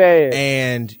stupid ass.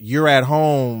 And you're at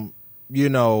home,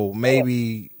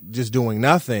 maybe just doing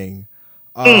nothing.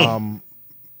 And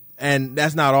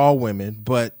that's not all women,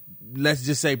 but let's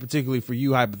just say particularly for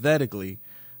you hypothetically,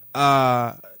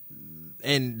 and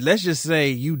let's just say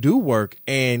you do work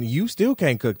and you still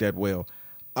can't cook that well.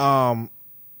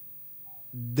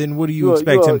 Then what do you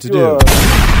expect him to do?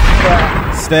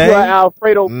 Stay? You're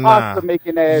Alfredo pasta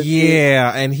making ass.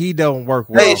 Yeah, and he don't work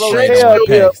well. You're a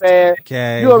Rotel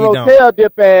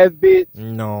dip ass bitch.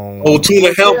 No. Oh,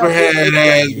 tuna helper head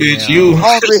ass bitch. You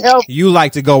hungry helper. You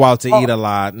like to go out to eat a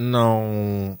lot.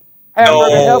 No.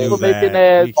 Hamburger helper making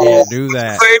ass. You can't do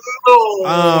that.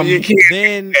 You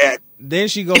can't. Then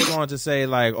she goes on to say,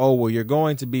 like, oh, well, you're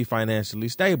going to be financially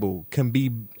stable.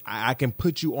 I can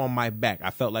put you on my back.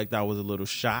 I felt like that was a little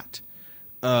shot.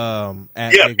 Big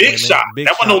shot.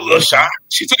 That wasn't no little shot.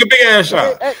 She took a big ass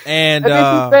shot. And then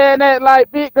she's saying that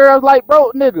like big girls like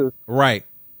broke niggas. Right.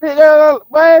 Big girls,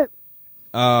 what?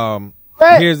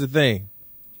 Here's the thing.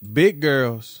 Big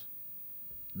girls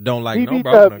don't like no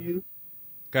broke niggas.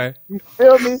 Okay. You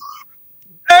feel me?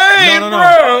 Hey, no.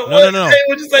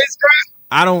 What you say, Scott?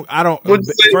 I don't.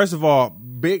 First of all,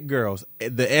 big girls,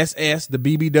 the SS, the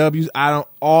BBWs,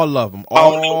 all love them.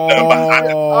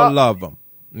 All love them.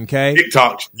 Okay?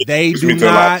 TikTok. They do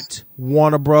not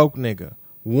want a broke nigga.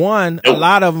 A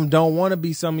lot of them don't want to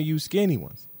be some of you skinny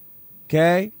ones.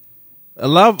 Okay?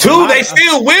 Two, they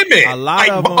still women. A lot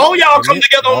of them. All y'all come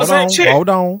together on the same shit. Hold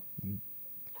on.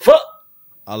 Fuck.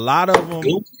 A lot of them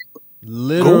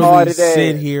literally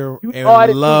sit here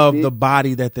and love the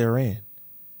body that they're in.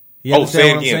 You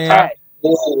understand what I'm saying? A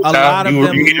lot of them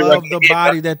love the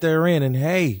body that they're in. And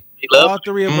hey, all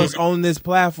three of us on this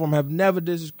platform have never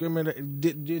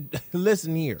discriminated.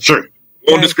 Listen here. Sure. We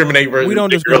don't discriminate. We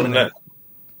don't discriminate.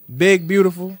 Big,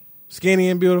 beautiful. Skinny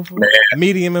and beautiful.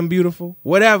 Medium and beautiful.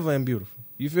 Whatever and beautiful.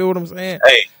 You feel what I'm saying?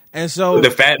 Hey. And so the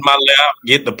fat in my lap,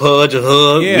 get the pudge a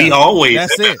hug. Yeah, we always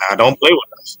that's it. I don't play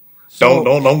with us. So,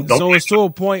 don't. So it's to a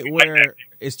point where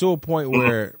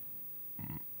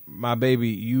my baby,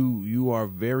 you are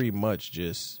very much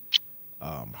just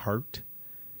hurt,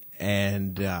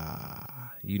 and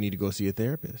you need to go see a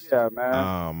therapist. Yeah,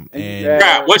 man.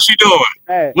 And what she doing?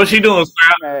 Mad. What she doing,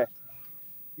 Scrap?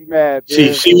 You mad?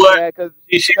 She what?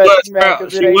 She what? Scrap?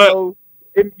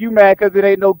 You mad because it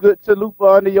ain't no good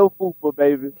chalupa under your fupa,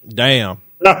 baby. Damn.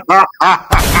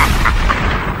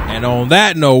 And on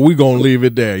that note, we gonna leave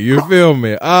it there. You feel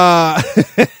me? Hey,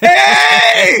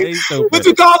 what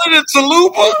you call it, a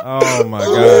chalupa? Oh my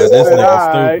god, this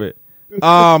nigga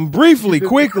stupid. Briefly,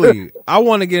 quickly, I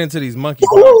want to get into these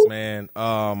monkeypox, man.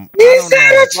 He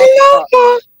said a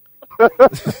chalupa.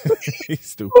 He's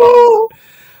stupid.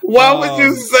 Why would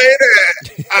you say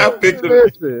that? I picked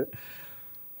it.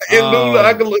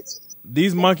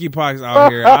 These monkeypox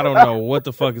out here, I don't know what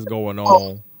the fuck is going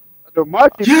on. The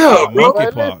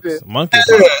monkeypox.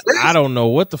 I don't know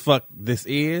what the fuck this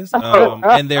is.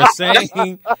 And they're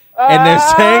saying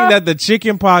that the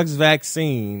chickenpox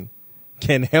vaccine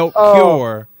can help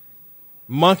cure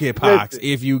monkeypox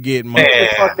if you get monkeypox. Get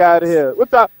the fuck out of here.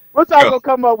 What's y'all gonna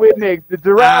come up with next? The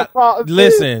giraffe pox?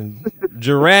 Listen,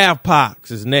 giraffe pox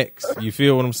is next. You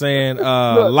feel what I'm saying?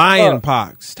 Lion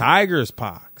pox, tiger's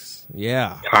pox.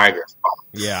 Yeah. Tiger's pox.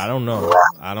 Yeah, I don't know.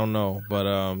 But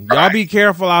y'all be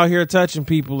careful out here touching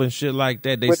people and shit like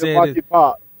that. They with said the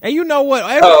pox. And you know what?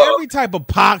 Every type of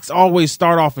pox always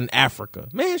start off in Africa.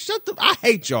 Man, I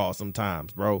hate y'all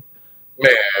sometimes, bro.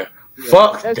 Man,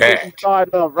 fuck that.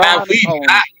 Have we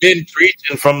not been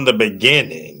preaching from the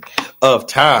beginning of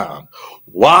time?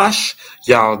 Wash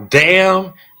y'all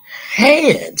damn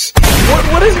hands.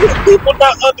 What is it people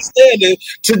not understanding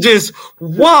to just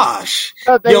wash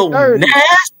your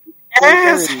nasty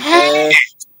ass hands?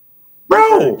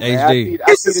 Bro, HD.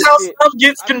 This is how stuff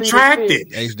gets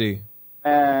contracted. HD.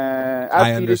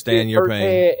 I understand your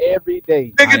pain every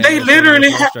day. Nigga, they literally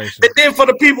have. And then for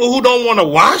the people who don't want to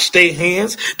wash their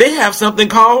hands, they have something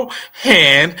called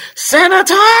hand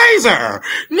sanitizer.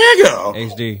 Nigga,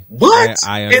 HD. What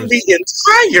in the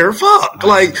entire fuck?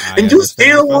 And you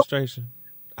still frustration.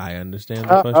 I understand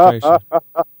the frustration.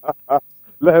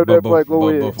 Let that boy go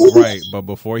in. Right, but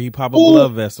before he pop a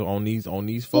blood vessel on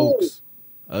these folks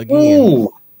again,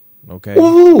 okay,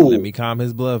 let me calm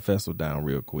his blood vessel down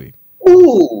real quick.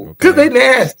 Ooh, because they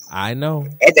nasty. I know. I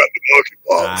got the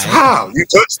monkeypox. How? You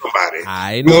touch somebody.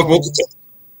 I know.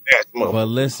 But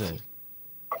listen.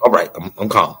 All right, I'm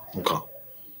calm.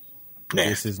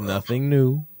 This is nothing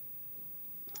new.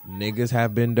 Niggas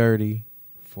have been dirty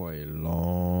for a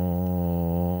long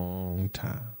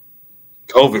time.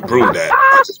 COVID proved that.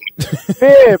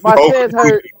 Yeah, my chest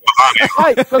hurt.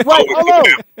 Right, because hold on.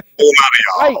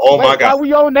 Oh my God. While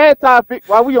we on that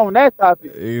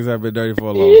topic, He's have been dirty for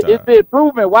a long time. It's been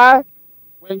proven. Why?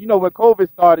 When when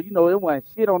COVID started, it wasn't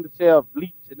shit on the shelf,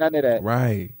 bleach and none of that.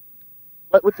 Right.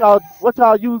 But what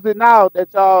y'all using now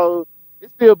that y'all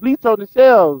it's still bleach on the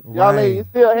shelves. Y'all Right.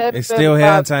 It's still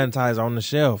hand sanitizer on the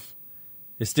shelf.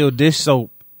 It's still dish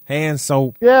soap, hand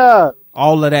soap. Yeah.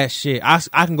 All of that shit. I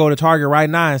can go to Target right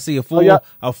now and see a full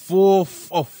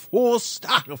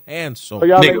stock of hand soap. So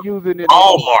y'all ain't using it.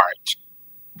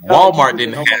 Walmart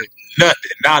didn't have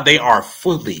nothing. Now they are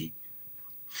fully.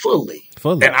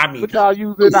 And I mean, what y'all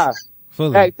using now?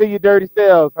 Fully. Back to your dirty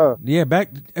selves, huh? Yeah, back.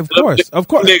 Of course.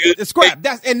 Nigga, Scrap.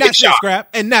 That's it. Scrap.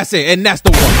 And that's it. And that's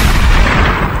the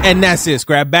one. And that's it.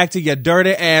 Scrap. Back to your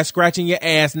dirty ass, scratching your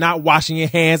ass, not washing your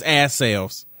hands, ass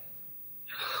selves.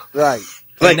 Right.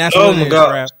 And that's what it is,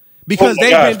 Scrap. Because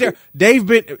been there. They've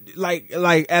been like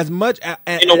as much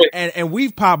and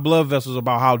we've popped blood vessels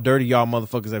about how dirty y'all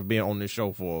motherfuckers have been on this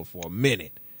show for a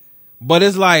minute. But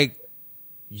it's like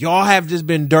y'all have just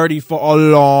been dirty for a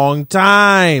long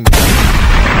time.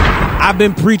 I've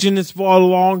been preaching this for a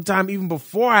long time, even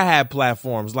before I had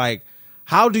platforms. Like,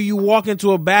 how do you walk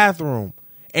into a bathroom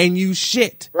and you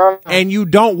shit and you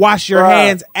don't wash your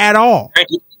hands at all?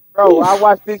 Bro, I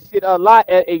watch this shit a lot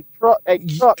at a truck,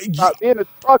 being a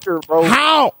trucker, bro.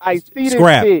 How? I see this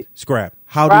Scrap, shit. Scrap.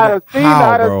 How do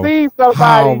they?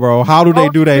 How, bro? How do they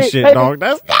do that shit, dog?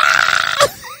 That's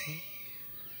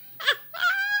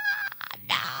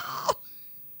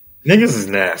niggas is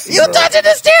nasty. You touching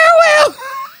the steering wheel?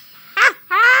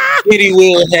 Kitty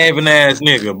wheel having ass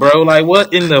nigga, bro. Like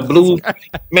what in the blue,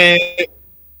 man?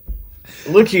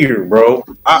 Look here, bro.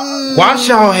 Wash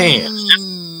y'all hands.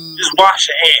 Just wash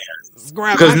your hands.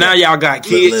 Because now y'all got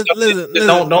kids. Listen.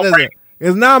 Don't.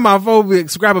 It's not my phobia.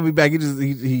 Scrap will be back.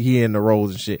 He in the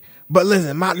roles and shit. But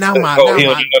listen, my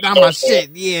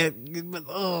shit. Yeah.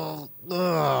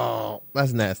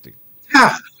 That's nasty.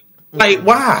 Like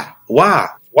why?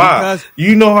 Because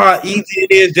you know how easy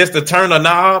it is just to turn a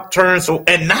knob,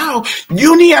 and now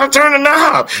you need how to turn a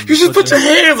knob. You just put your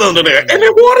hands under there, and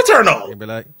then water turn on. You be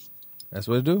like, that's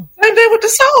what it do. Same thing with the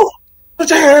soap.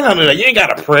 Put your hand under there. You ain't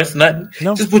gotta press nothing.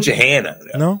 No. Just put your hand under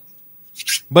there. No.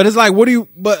 But it's like, what do you?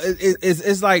 But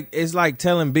it's like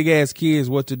telling big ass kids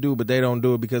what to do, but they don't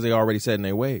do it because they already set in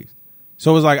their ways.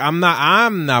 So it's like I'm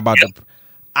not about to.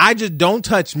 I just don't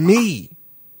touch me.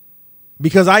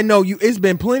 Because I know you, it's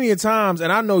been plenty of times,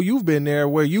 and I know you've been there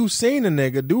where you've seen a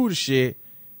nigga do the shit.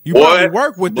 You probably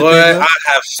work with the nigga,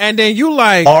 and then you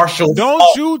like,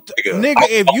 don't you, nigga,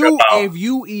 if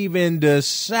you even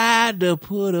decide to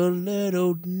put a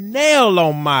little nail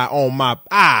on my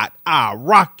I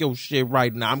rock your shit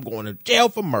right now. I'm going to jail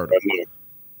for murder.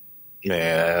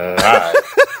 Man, all right.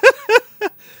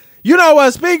 You know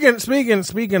what? Speaking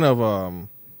of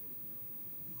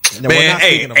No,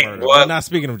 we're not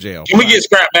speaking of jail. Can we get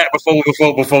scrapped back before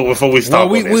we start?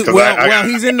 Well,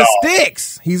 he's in the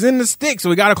sticks. He's in the sticks, so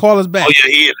we got to call us back. Oh yeah,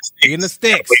 he in the sticks. He in the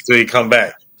sticks. Wait till he come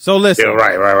back. So listen. Yeah,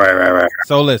 right.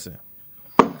 So listen,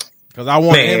 because I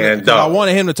wanted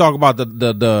him to talk about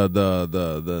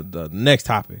the next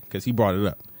topic because he brought it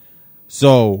up.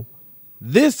 So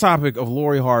this topic of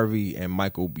Lori Harvey and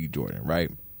Michael B. Jordan, right?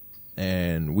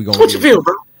 And we gonna. What you feel,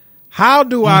 bro? How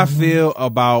do I feel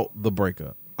about the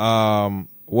breakup?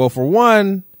 Well, for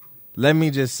one, let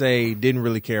me just say, didn't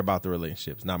really care about the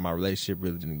relationships. Not my relationship,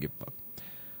 really didn't give a fuck.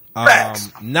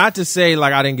 Not to say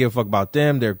like I didn't give a fuck about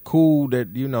them. They're cool.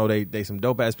 That they some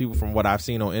dope ass people from what I've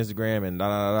seen on Instagram and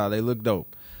they look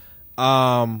dope.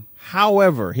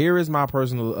 However, here is my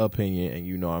personal opinion,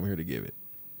 and I'm here to give it.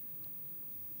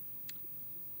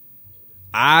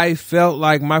 I felt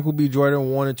like Michael B.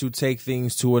 Jordan wanted to take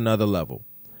things to another level.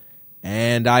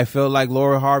 And I felt like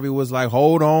Lori Harvey was like,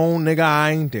 hold on, nigga,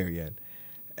 I ain't there yet.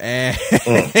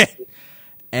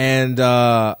 And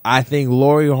I think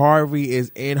Lori Harvey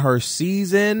is in her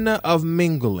season of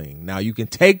mingling. Now, you can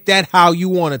take that how you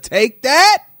want to take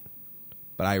that,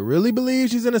 but I really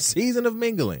believe she's in a season of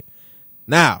mingling.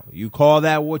 Now, you call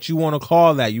that what you want to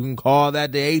call that. You can call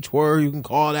that the H word. You can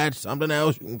call that something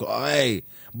else. You can call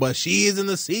but she is in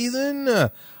the season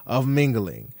of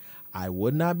mingling. I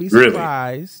would not be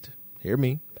surprised. Really? Hear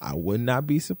me. I would not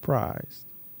be surprised.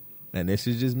 And this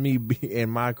is just me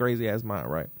in my crazy ass mind,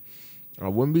 right? I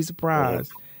wouldn't be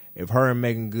surprised if her and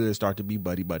Megan Good start to be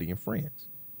buddy and friends.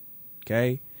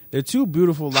 Okay? They're two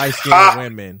beautiful light-skinned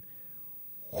women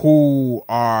who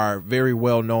are very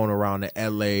well known around the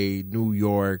LA, New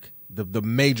York, the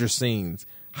major scenes,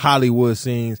 Hollywood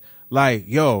scenes. Like,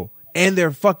 and they're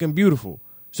fucking beautiful.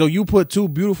 So you put two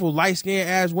beautiful light-skinned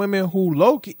ass women who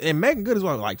and Megan Good is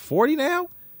like 40 now?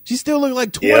 She still look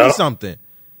like 20 something.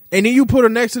 And then you put her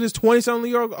next to this 20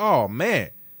 something year old. Oh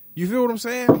man, you feel what I'm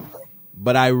saying?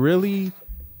 But I really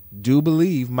do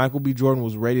believe Michael B. Jordan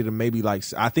was ready to maybe like.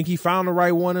 I think he found the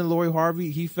right one in Lori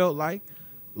Harvey. He felt like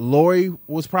Lori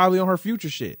was probably on her future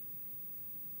shit,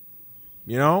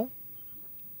 you know,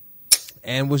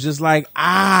 and was just like,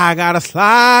 I gotta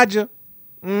slide you.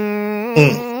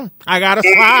 I gotta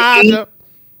slide you.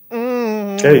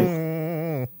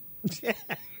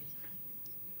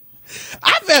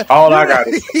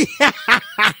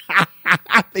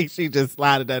 I think she just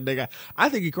slided that nigga. I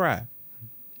think he cried.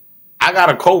 I got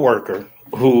a coworker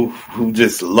who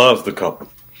just loves the couple,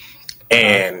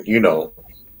 and you know,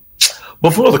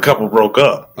 before the couple broke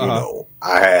up, you know,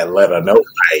 I had let her know,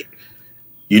 like,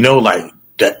 you know, like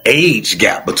the age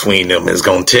gap between them is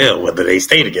gonna tell whether they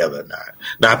stay together or not.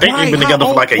 Now I think they've been together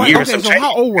for like a year or something. So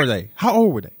how old were they?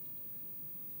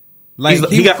 Like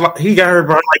he got her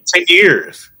for like 10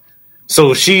 years.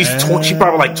 So she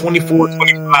probably like 24,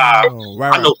 25.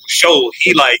 Right. I know for sure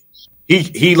he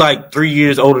like 3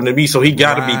 years older than me, so he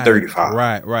got to be 35.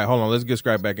 Right. Hold on, let's get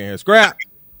Scrap back in here. Scrap.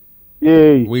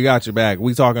 Yeah. We got you back.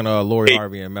 We talking Lori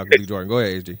Harvey and Malcolm B. Jordan. Go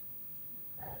ahead, HG.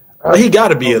 He got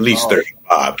to be at least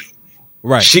 35.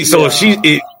 Right. She's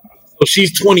 25.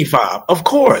 Of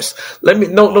course.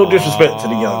 No disrespect to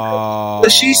the young girl,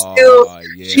 but she's still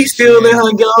in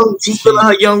her young. She's still in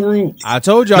her young roots. I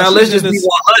told y'all. Now let's just be 100.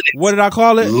 What did I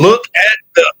call it? Look at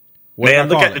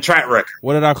the track record.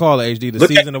 What did I call it? HD. The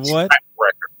season of what?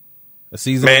 A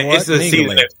season of what? It's a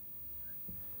season of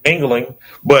mingling.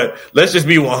 But let's just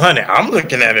be 100. I'm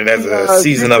looking at it as a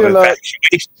season of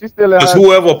infatuation. Because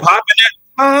whoever popping at the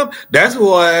time, that's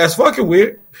who I ass fucking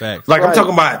with. Facts. Like I'm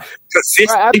talking about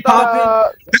consistently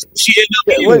popping. That's what she ended up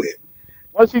being with.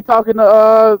 Was she talking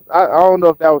to I don't know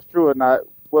if that was true or not.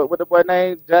 What the boy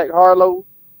name? Jack Harlow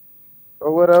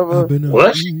or whatever.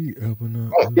 What?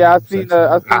 Yeah, I seen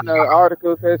the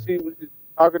article that she was just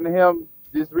talking to him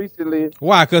just recently.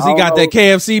 Why? Because he got that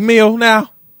KFC meal now.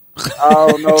 I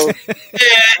don't know.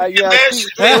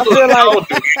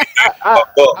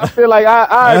 I feel like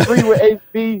I agree with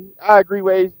HB. I agree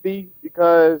with HB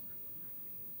because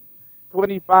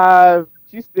 25,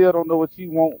 she still don't know what she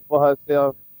want for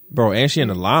herself. Bro, and she in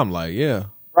the limelight, yeah.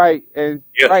 Right, and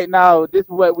right now, this is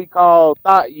what we call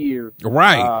thought years.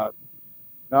 Right. You know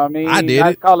what I mean? I did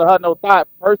Not calling her no thought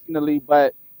personally,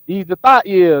 but these are thought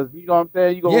years. You know what I'm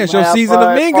saying? You it's your season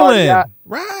of mingling.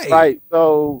 Right. Right.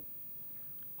 So,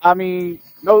 I mean,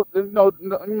 I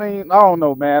mean, I don't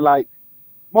know, man. Like,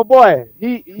 my boy,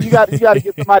 you got to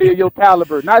get somebody of your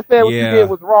caliber. Not saying what you did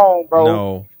was wrong, bro.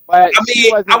 No. But I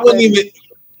mean, I wouldn't even.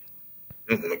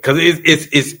 Because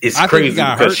it's I crazy. Think he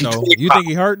got hurt, though. You think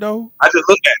he hurt though? I just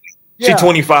look at it. She's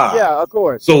 25. Yeah, of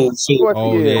course. So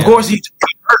of course he's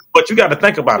hurt, but you got to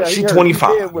think about it. She's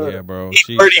 25. Yeah, bro.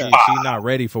 She's 35. She's not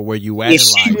ready for where you at in life.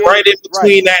 She's right in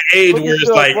between that age where it's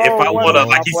like, if I want to,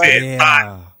 like you said,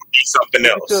 be something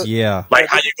else. Yeah. Like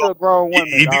how you go, grown woman,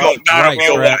 if you go die of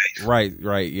your wife.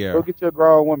 Right. Yeah. Go get your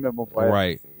grown woman, my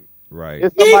boy. Right.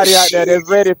 There's somebody out there that's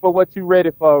ready for what you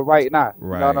ready for right now.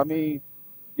 Right. You know what I mean?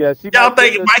 Yeah, y'all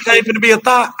think Mike ain't finna be a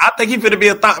thought? I think he finna be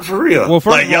a thought for real. Well,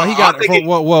 first of all, he got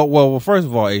first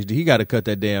of all, HD, he got to cut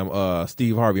that damn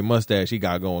Steve Harvey mustache he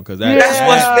got going because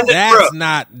that's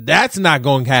not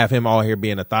going to have him all here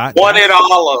being a thought.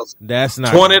 $20. That's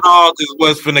not $20 is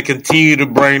what's finna continue to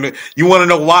bring it. You want to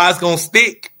know why it's gonna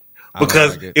stick?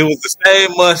 Because it was the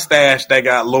same mustache that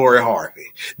got Lori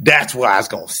Harvey. That's why it's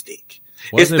gonna stick.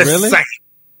 It's the same.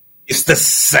 It's the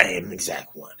same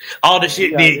exact one. All the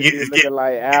shit did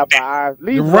like apple eyes.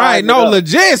 Right? No,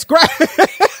 legit scrap.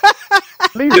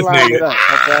 Leave it up.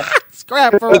 Okay?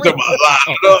 Scrap for real.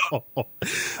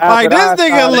 Like this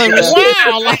nigga look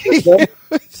wow. Like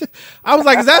I was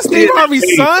like, is that Steve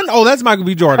Harvey's son? Oh, that's Michael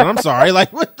B. Jordan. I'm sorry.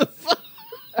 Like what the fuck?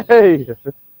 Hey.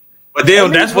 But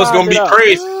then that's what's gonna be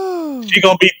crazy. She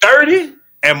gonna be 30.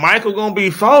 And Michael gonna be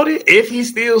 40 if he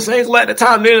still single at the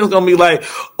time. Then it's gonna be like,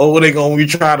 oh, they gonna be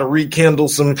trying to rekindle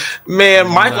some. Man,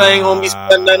 Michael ain't gonna be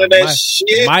spending none of that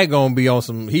shit. Mike gonna be on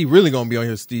some. He really gonna be on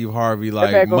his Steve Harvey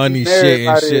like money shit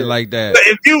and shit like that. But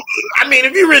if you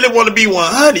really want to be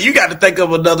 100, you got to think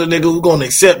of another nigga who's gonna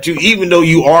accept you, even though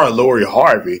you are Lori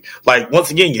Harvey. Like once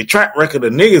again, your track record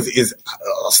of niggas is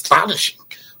astonishing.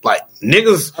 Like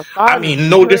niggas, I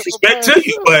mean, no disrespect to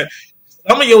you, but.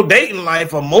 Some of your dating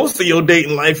life, or most of your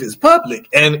dating life, is public,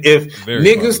 and if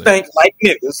niggas think like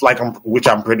niggas, which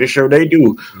I'm pretty sure they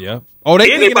do, yeah. Oh, they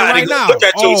thinking it right now. Look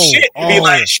at your shit and be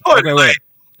like, "Short, wait.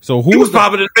 So who's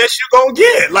probably the best you gonna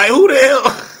get? Like, who the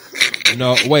hell?"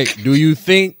 No, wait. Do you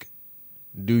think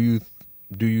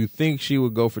she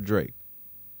would go for Drake?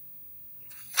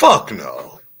 Fuck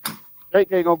no. Drake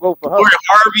ain't gonna go for her. Lori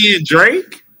Harvey and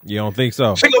Drake? You don't think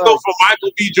so? She gonna go from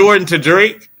Michael B. Jordan to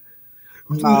Drake?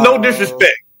 No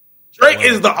disrespect. Drake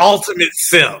is the ultimate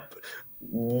simp.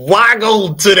 Why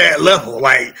go to that level?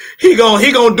 Like he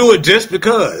gonna do it just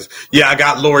because. Yeah, I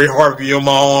got Lori Harvey on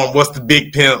my arm. What's the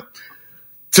big pimp?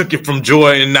 Took it from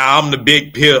Joy, and now I'm the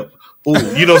big pimp.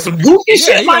 Ooh, some goofy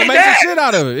shit like that. He gonna make some shit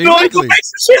out of it. Exactly. He gonna make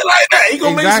some shit like that. He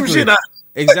gonna make some shit out of it.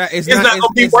 Exactly.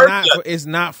 It's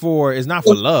not for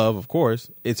love, of course.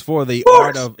 It's for the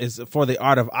art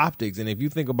of optics. And if you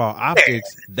think about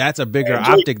optics, that's a bigger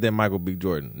optic than Michael B.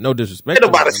 Jordan. No disrespect.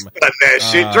 Ain't nobody that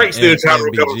shit. Drake's still trying to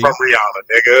recover from Rihanna,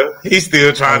 nigga. He's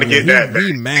still trying to get that back.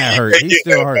 He mad hurt. He's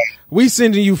still hurt. We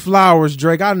sending you flowers,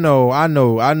 Drake. I know it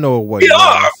wasn't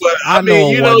yours. I know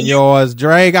it wasn't yours,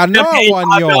 Drake. I know it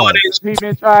wasn't yours. He's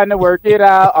been trying to work it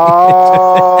out.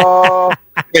 Oh.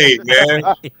 Hey,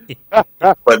 man.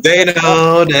 But they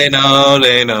know. You know what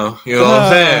I'm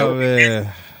saying?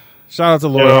 Man. Shout out to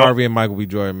Lori Harvey and Michael B.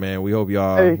 Jordan, man. We hope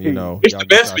y'all, It's the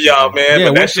best for y'all, man. Yeah,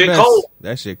 but that shit cold.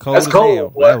 That shit cold. That's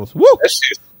cold. That was that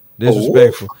shit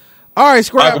disrespectful. All right,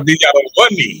 Scrap. Michael B. got on one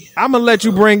knee. I'm gonna let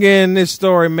you bring in this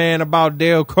story, man, about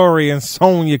Dale Curry and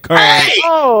Sonya Curry. Hey!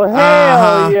 Oh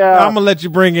hell yeah! I'm gonna let you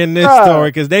bring in this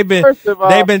story because they've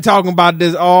been talking about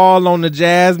this all on the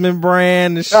Jasmine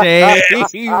brand, the Shade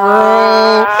Room,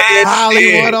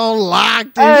 Hollywood on lock,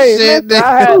 and shit.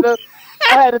 Listen,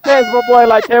 I had to text my boy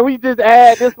like, can we just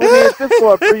add this one in just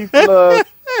for a brief plug?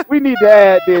 We need to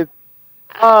add this.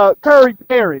 Curry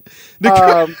parents.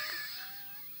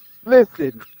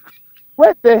 Listen.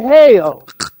 What the hell?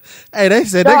 Hey, they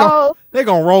said they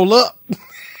gonna roll up.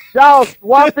 Y'all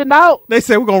swapping out. They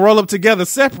said we're gonna roll up together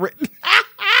separate.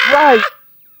 Right.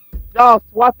 Y'all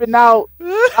swapping out.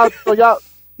 So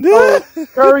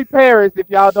Curry parents, if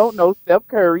y'all don't know, Steph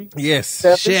Curry. Yes,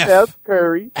 Steph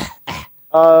Curry.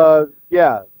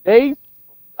 Yeah. They,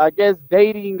 I guess,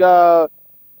 dating. Well,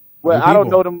 I don't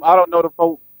know them. I don't know the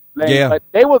folks. Yeah. But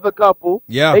they was a couple.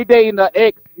 Yeah. They dating an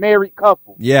ex-married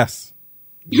couple. Yes.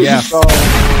 Yeah. So,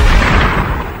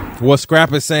 what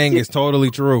Scrap is saying is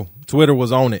totally true. Twitter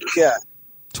was on it. Yeah.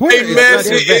 Twitter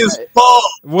is fault.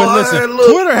 Well, listen,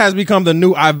 Twitter has become the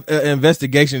new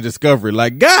investigation discovery.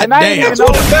 Like, God damn.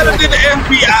 Twitter is better than the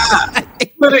FBI.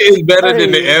 Twitter is better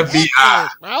than the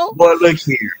FBI. Boy, look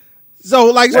here.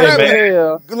 So, like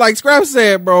Scrap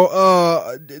said,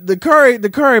 bro, the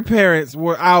Curry parents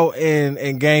were out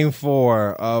in Game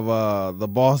 4 of the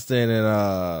Boston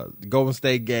and Golden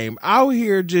State game, out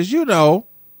here just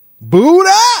booed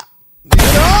up,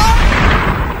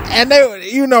 and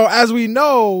they, as we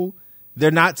know,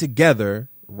 they're not together,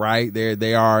 right?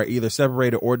 They are either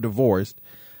separated or divorced.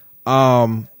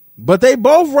 But they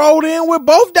both rolled in with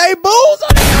both their booze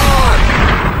on their arm.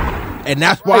 And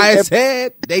that's why I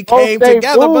said they came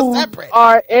together but separate.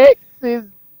 Our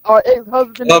ex-husband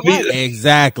and wife.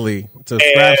 Exactly. To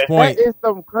Scrap's point. That is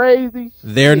some crazy shit.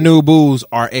 Their new booze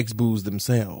are ex-booze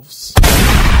themselves.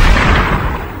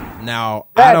 Now,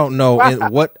 I don't know in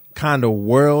what kind of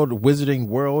wizarding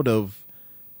world of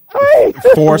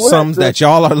foursomes that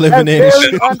y'all are living in.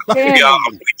 I'm gonna give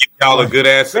y'all a good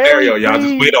ass scenario. Y'all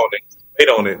just wait on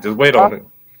it. Just wait on it.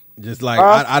 Just like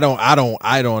I don't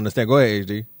understand. Go ahead,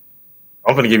 HD.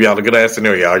 I'm gonna give y'all a good ass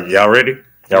scenario. Y'all ready?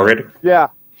 Y'all ready? Yeah.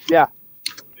 They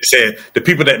said the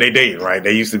people that they date, right?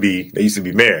 They used to be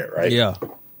married, right? Yeah.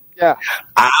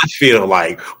 I feel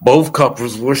like both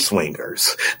couples were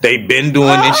swingers. They've been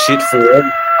doing this shit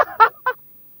for.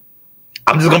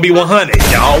 I'm just gonna be 100.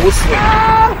 Y'all was swingers.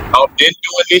 Y'all been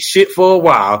doing this shit for a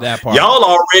while. Y'all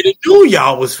already knew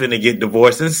y'all was finna get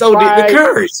divorced, and so did the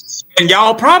Currys. And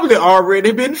y'all probably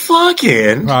already been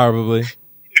fucking. Probably.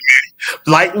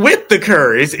 Like with the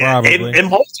Currys, and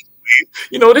most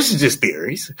of this is just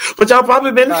theories, but y'all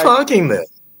probably been fucking them.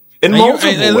 And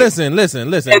listen. This is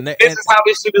how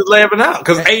this shit is laying out,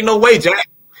 because ain't no way, Jack.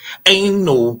 Ain't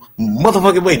no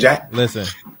motherfucking way, Jack. Listen,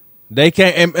 they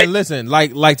came and listen,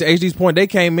 like to HD's point, they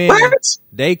came in. What?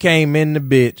 They came in the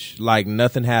bitch like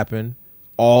nothing happened.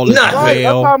 All is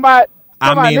well.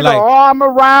 Arm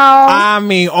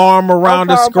around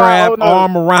the Scrap,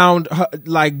 arm around her,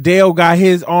 like Dale got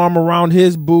his arm around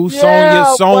his boo.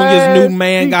 Sonya's new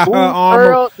man got her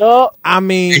arm.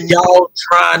 And y'all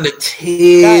trying to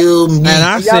tell me. And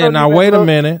I said, now wait a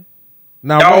minute.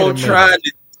 Y'all trying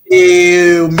to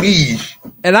tell me.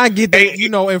 And I get that,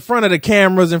 in front of the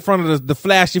cameras, in front of the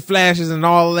flashy flashes and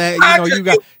all that,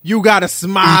 you got to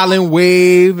smile and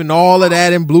wave and all of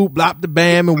that and bloop, blop the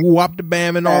bam and woo up the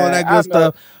bam and all of that good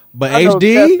stuff. But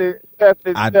HD,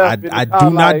 I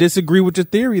do not disagree with your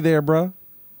theory there, bro.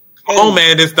 Oh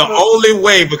man, it's the only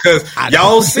way because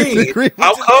y'all seen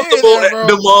how comfortable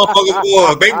the motherfuckers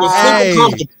was. They were super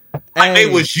comfortable. Like they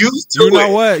was used to it. You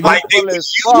know what? Like they was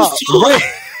used to it.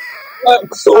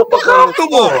 Like, super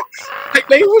comfortable. Like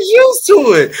they was used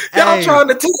to it. Y'all trying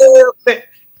to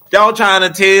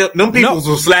tell them people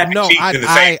was slapping cheeks in the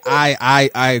same.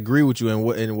 I agree with you.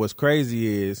 And what's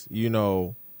crazy is, you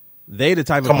know, they the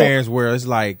type of parents where it's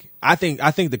like I think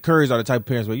the Currys are the type of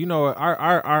parents where, you know,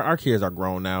 our kids are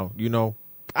grown now, you know.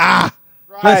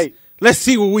 Let's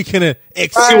see what we can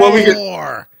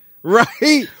explore. Right?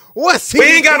 We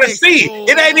ain't gotta see.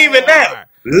 It ain't even that.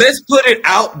 Let's put it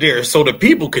out there so the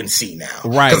people can see now.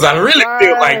 Right. Because I really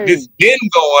feel like this been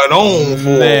going on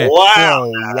for a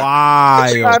while.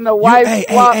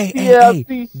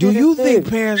 Hey, do you think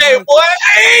parents... Hey,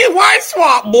 boy, wife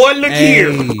swap, boy, look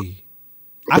here.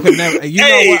 I could never, you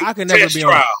know what? I could never be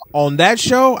on that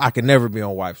show. I could never be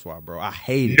on Wife Swap, bro. I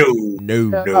hate it.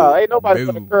 No. Ain't nobody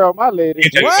gonna curl my lady.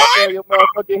 What? Your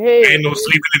motherfucking head. Ain't no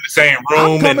sleeping in the same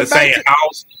room in the same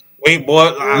house. Wait, boy.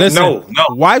 Listen, no.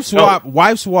 Wife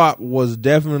Swap was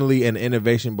definitely an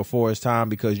innovation before its time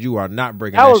because you are not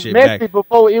bringing that shit back.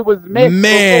 Before it was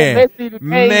messy.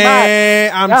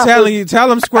 Man, I'm telling you, tell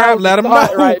them Scrap, let them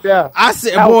know. Right there. I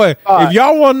said, boy, if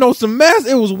y'all want to know some mess,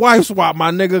 it was Wife Swap, my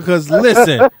nigga. Because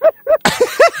listen,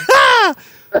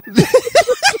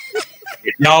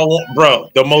 if y'all want, bro,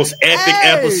 the most epic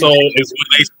episode is when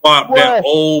they swap that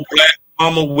old black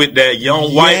mama with that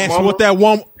young white mama. With that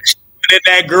woman. In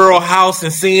that girl house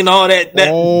and seeing all that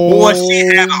boy she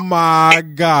had. Oh my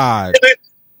God.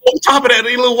 On top of that,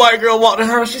 the little white girl walked in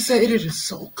her. She said, "It is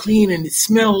so clean and it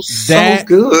smells so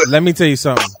good." Let me tell you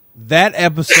something. That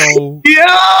episode,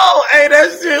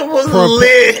 that shit was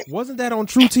lit. Wasn't that on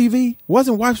True TV?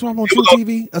 Wasn't Wife Swap on True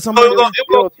TV or something?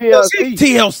 TLC.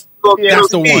 TLC. That's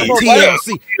the one.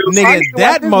 TLC. Nigga,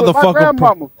 that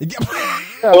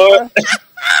motherfucker.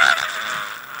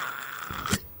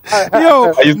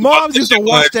 Yo, moms used to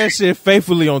watch that shit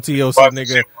faithfully on TLC,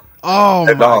 nigga. Oh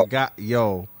my God,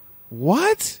 yo,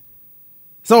 what?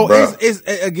 So it's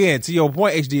again, to your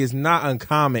point, HD, is not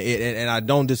uncommon, and I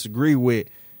don't disagree with,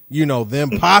 you know, them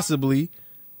possibly,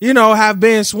 you know, have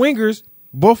been swingers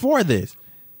before this,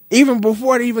 even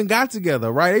before they even got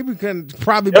together, right? They could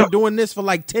probably be doing this for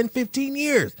like 10, 15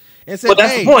 years. And said, but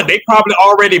that's the point. They probably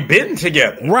already been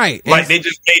together, right? Like they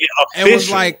just made it official. And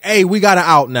was like, hey, we got to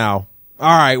out now.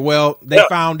 All right, well, they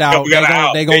found out.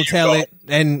 They gonna tell it,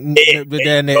 and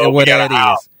then whatever it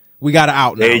is, we got to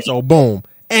out now. So boom.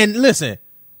 And listen,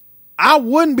 I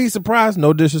wouldn't be surprised.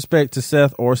 No disrespect to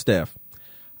Seth or Steph,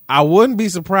 I wouldn't be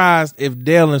surprised if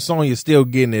Dale and Sonya still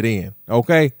getting it in.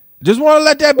 Okay, just want to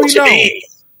let that be known.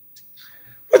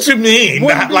 What you mean?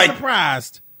 Wouldn't be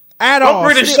surprised at all.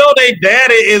 I'm pretty sure they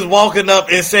daddy is walking up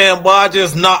and saying, "Boy, I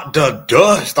just knocked the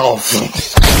dust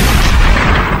off."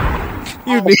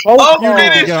 Like they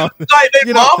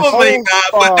mama may not,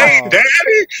 but they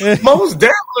daddy. Most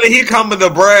definitely he coming to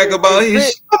brag about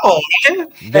his show, man.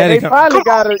 They probably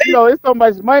got to, you know, it's so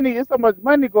much money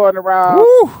going around.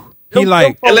 Woo. He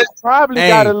like probably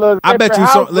got a little. I bet you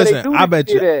so. Listen, I bet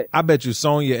you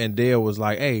Sonya and Dale was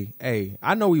like, hey,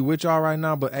 I know we with y'all right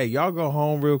now, but hey, y'all go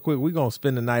home real quick. We gonna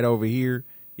spend the night over here.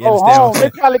 Home. They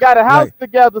probably got a house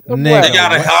together somewhere. They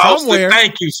got a house.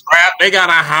 Thank you, Scrap. They got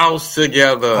a house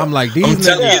together. I'm like, these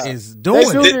niggas is doing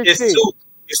it.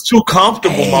 It's too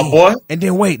comfortable, my boy. And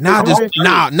then wait, now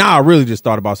I really just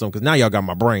thought about something because now y'all got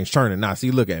my brains churning. Now,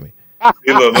 see, look at me.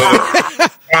 Look.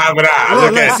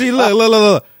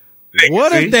 Look.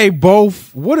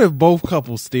 What if both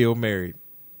couples still married?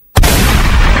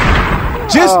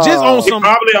 Just on some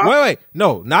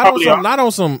not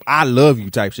on some I love you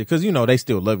type shit, because you know they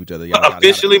still love each other.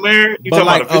 Officially married, but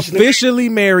like officially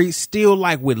married, still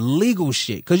like with legal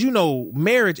shit, because you know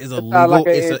marriage is a legal. Like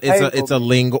it's a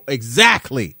legal.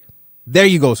 Exactly. There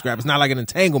you go, Scrap. It's not like an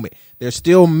entanglement. They're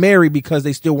still married because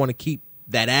they still want to keep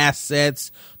that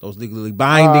assets, those legally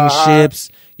binding ships.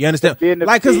 You understand?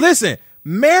 Like, because listen.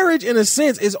 Marriage, in a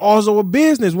sense, is also a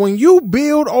business. When you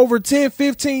build over 10,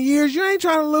 15 years, you ain't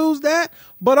trying to lose that.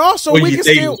 But also, we can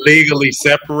still legally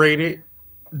separated.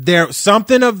 There's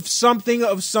something of some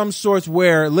sorts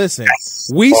where, listen,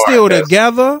 we still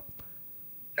together,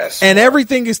 and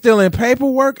everything is still in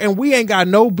paperwork, and we ain't got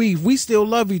no beef. We still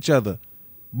love each other.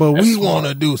 But we want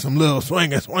to do some little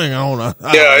swinging on us.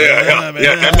 Yeah, that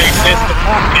makes sense.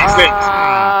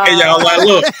 Hey, y'all, like,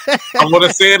 look, I want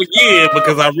to say it again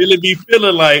because I really be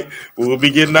feeling like we'll be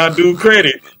getting our due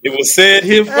credit. It was said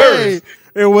here first.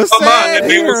 It was said here.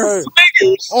 They were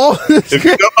swingers. If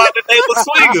you come out that they were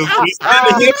swingers, we said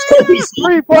it here first.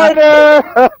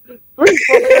 3-pointer.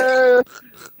 streets,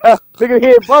 nigga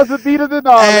hit buzzer beaters and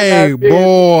all. Hey,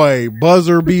 boy,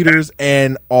 buzzer beaters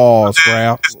and all,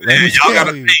 Scrap. Y'all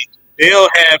gotta think. Dale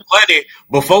had money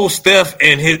before Steph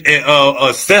and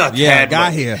Seth got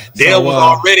money. Here. Dale was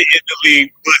already in the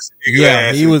league.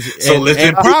 He was, so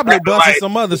and probably busting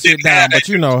some other shit down. But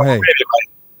hey,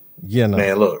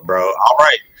 man, look, bro.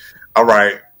 All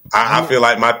right. I feel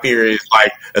like my theory is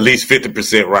like at least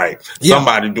 50% right. Yeah.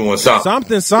 Somebody doing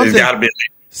something. Something gotta be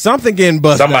something getting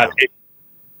busted. Somebody.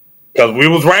 Because we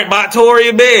was right by Tory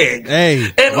and Meg. Hey,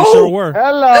 and we sure were.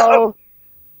 Hello.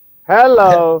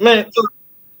 Man,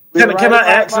 can I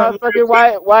ask something?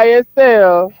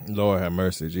 YSL. Lord have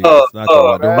mercy, Jesus. Not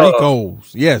talking about the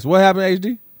Ricos. Yes, what happened,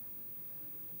 HD?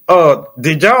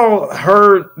 Did y'all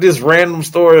heard this random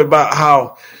story about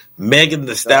how Megan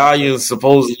Thee Stallion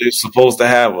supposedly supposed to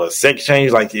have a sex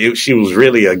change, like she was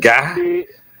really a guy?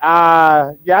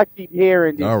 I keep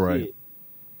hearing this shit.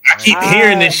 I keep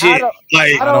hearing this shit.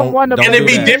 I don't want to. And it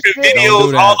be different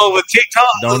videos all over TikTok.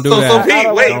 Don't do that.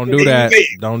 Don't do that.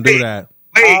 Don't do that.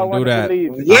 Don't do that.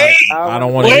 I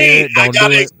don't want to hear it. Don't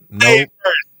do it. Nope.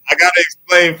 I gotta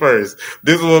explain first.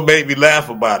 This is what made me laugh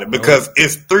about it because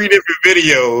it's 3 different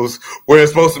videos where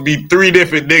it's supposed to be 3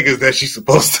 different niggas that she's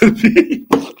supposed to be.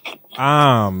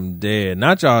 I'm dead.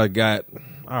 Not y'all got.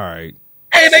 All right.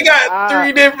 Hey, they got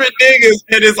 3 different niggas,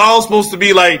 and it's all supposed to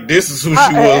be like this is who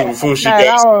she was before she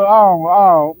got.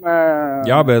 Oh man!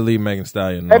 Y'all better leave Megan Thee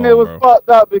Stallion alone, and it was fucked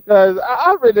up because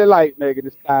I really like Megan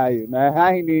Thee Stallion, man.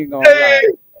 I ain't even gonna lie.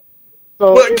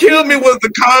 So what killed me was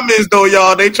the comments, though,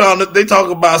 y'all. They talk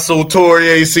about so Tory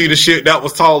ain't see the shit that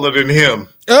was taller than him.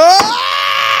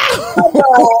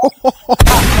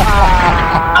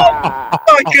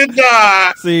 Fucking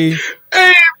die. See.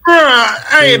 Hey, bro.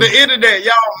 Hey, the internet,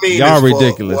 y'all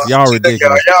ridiculous. Y'all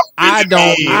ridiculous.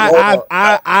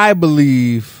 I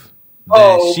believe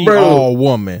that she all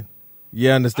woman.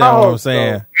 You understand what I'm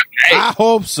saying? So. I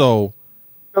hope so.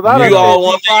 Because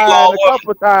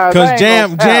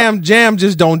Jam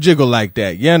just don't jiggle like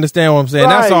that. You understand what I'm saying?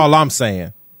 Right. That's all I'm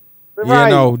saying. Right.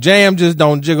 You know, Jam just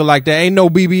don't jiggle like that. Ain't no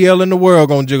BBL in the world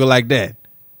gonna jiggle like that.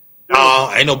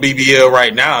 No, ain't no BBL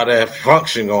right now that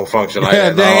gonna function like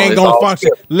that. They ain't gonna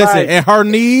function. Listen, and her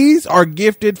knees are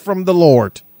gifted from the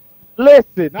Lord.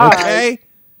 Listen, okay?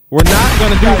 We're not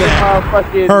gonna do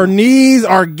that. Her knees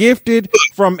are gifted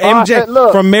from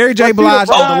MJ, from Mary J. Blige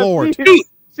and the Lord.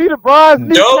 See the bras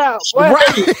knee out. Right.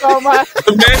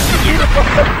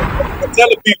 I'm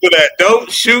telling people that don't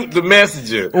shoot the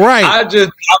messenger. Right.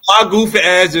 My goofy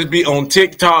ass just be on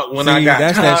TikTok when I got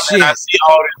that's time that shit. And I see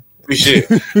all this shit.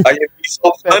 Like it be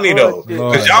so funny though,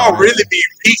 because y'all really be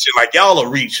reaching. Like y'all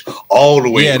will reach all the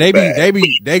way. Yeah, they gonna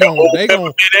reach. Hey,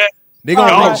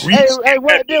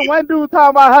 then one dude talking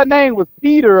about her name was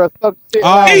Peter or some shit.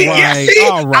 All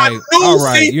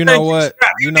right. You know what?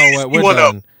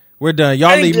 We're done.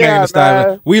 Y'all leave Megan Thee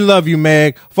Stallion. We love you,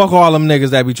 Meg. Fuck all them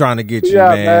niggas that be trying to get you,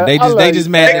 man. They just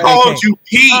mad. They called you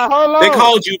Pete. They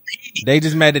called you Pete. They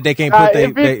just mad that they can't put they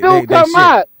shit.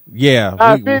 Yeah.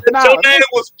 Your name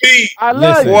was Pete. I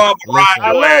love you. I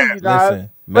love you, guys.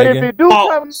 But if it do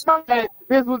come out,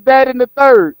 this was that in the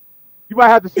third. You might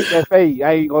have to shoot that fade.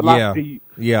 I ain't gonna lie to you.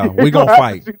 Yeah, we gonna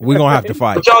fight. We gonna have to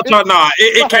fight. But y'all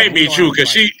it can't be true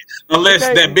because unless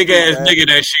that big ass nigga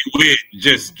that she with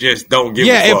just don't give a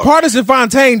fuck. Yeah, if Partisan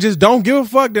Fontaine just don't give a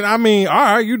fuck, then I mean, all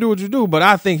right, you do what you do. But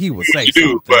I think he would say something. You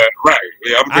do, but right.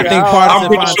 Yeah, I think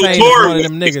Partisan Fontaine is one of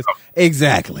them niggas.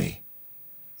 Exactly.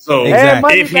 So if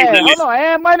he really,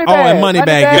 and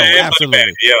Moneybag,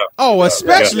 absolutely. Oh,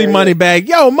 especially Moneybag.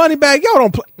 Moneybag, y'all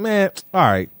don't play, man. All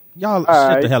right, y'all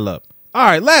shut the hell up. All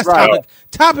right, last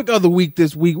topic of the week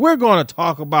this week. We're going to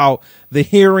talk about the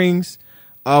hearings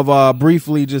of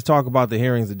briefly just talk about the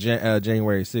hearings of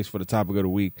January 6th for the topic of the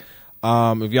week.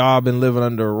 If y'all been living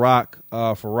under a rock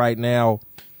for right now,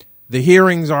 the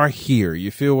hearings are here.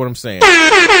 You feel what I'm saying?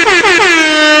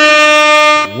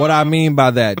 What I mean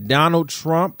by that, Donald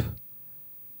Trump,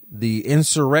 the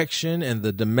insurrection and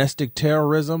the domestic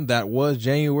terrorism that was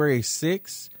January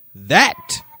 6th,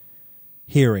 that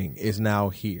hearing is now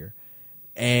here.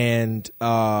 And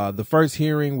the first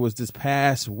hearing was this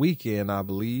past weekend, I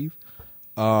believe,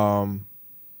 in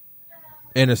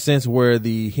a sense where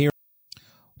the hearing.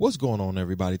 What's going on,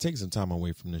 everybody? Take some time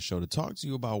away from the show to talk to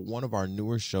you about one of our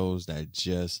newer shows that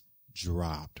just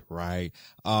dropped, right?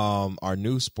 Our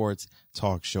new sports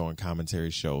talk show and commentary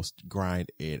show,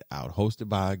 Grind It Out, hosted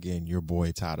by, again, your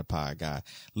boy Ty the Pod Guy.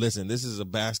 Listen, this is a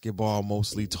basketball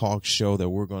mostly talk show that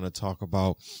we're going to talk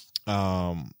about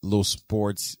little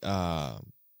sports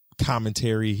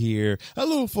commentary here, a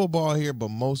little football here, but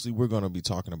mostly we're going to be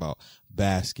talking about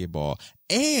basketball.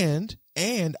 And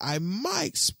I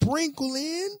might sprinkle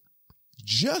in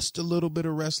just a little bit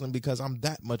of wrestling because I'm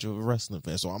that much of a wrestling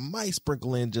fan. So I might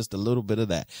sprinkle in just a little bit of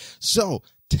that. So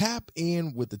tap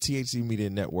in with the THC Media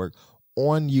Network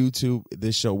on YouTube.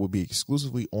 This show will be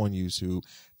exclusively on YouTube.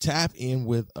 Tap in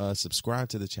with subscribe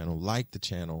to the channel, like the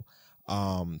channel,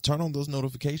 turn on those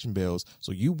notification bells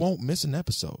so you won't miss an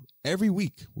episode. Every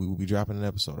week we will be dropping an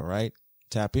episode. All right.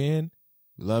 Tap in.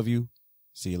 Love you.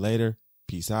 See you later.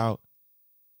 Peace out.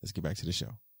 Let's get back to the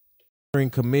show.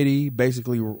 Committee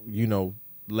basically,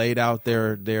 laid out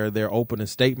their opening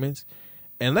statements,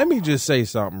 and let me just say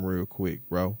something real quick,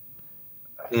 bro.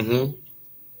 Mm-hmm.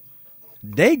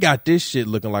 They got this shit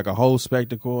looking like a whole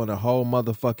spectacle and a whole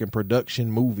motherfucking production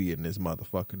movie in this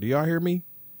motherfucker. Do y'all hear me?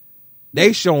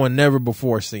 They showing never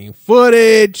before seen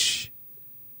footage.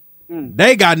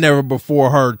 They got never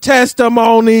before heard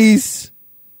testimonies.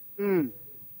 And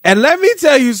let me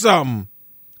tell you something.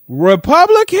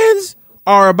 Republicans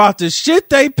are about to shit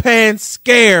they pants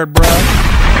scared, bro.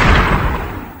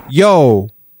 Yo,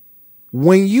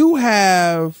 when you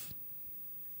have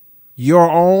your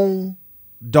own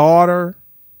daughter,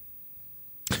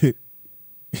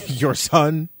 your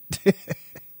son,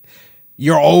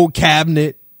 your old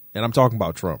cabinet, and I'm talking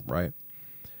about Trump, right?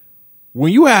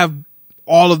 When you have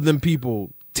all of them people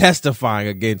testifying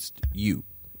against you,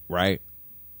 right?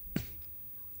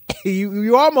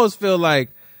 You almost feel like,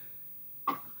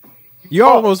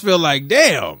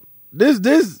 damn,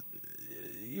 this,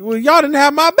 well, y'all didn't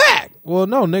have my back. Well,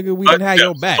 no, nigga, we didn't have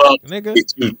your back, nigga.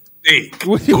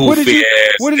 What did you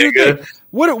think?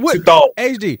 What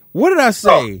HD, what did I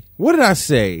say? What did I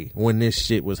say when this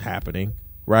shit was happening?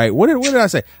 Right? What did I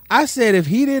say? I said if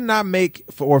he did not make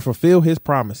or fulfill his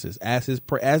promises as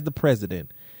the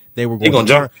president, they were going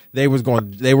to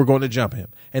jump him,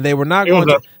 and they were not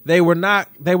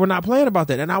playing about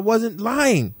that, and I wasn't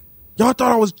lying. Y'all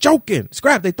thought I was joking.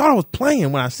 Scrap. They thought I was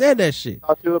playing when I said that shit.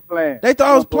 Thought you were playing. They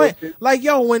thought I was playing. Like,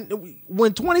 yo, when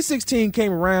 2016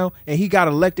 came around and he got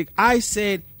elected, I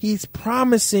said he's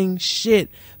promising shit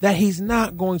that he's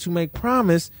not going to make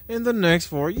promise in the next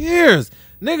 4 years.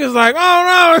 Niggas like,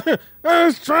 oh no,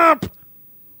 there's Trump.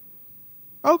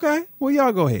 Okay, well,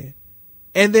 y'all go ahead.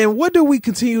 And then what do we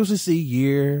continue to see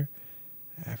year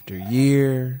after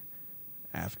year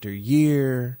after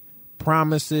year?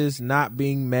 Promises not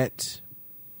being met,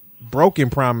 broken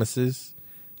promises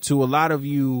to a lot of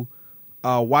you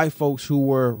white folks who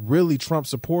were really Trump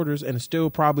supporters and still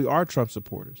probably are Trump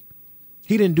supporters.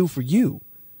 He didn't do for you.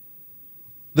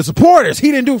 The supporters,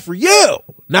 he didn't do for you.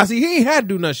 Now, see, he ain't had to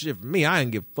do nothing shit for me. I ain't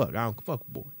give a fuck. I don't fuck,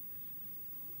 boy.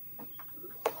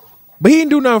 But he didn't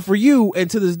do nothing for you, and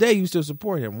to this day, you still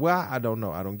support him. Well, I don't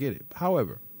know. I don't get it.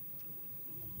 However,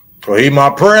 well, he my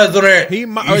president. You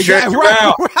shut your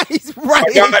mouth.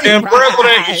 Right. Goddamn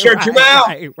president. You shut your mouth.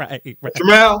 Right. Shut your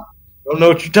mouth. Don't know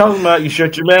what you're talking about. You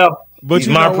shut your mouth. But he's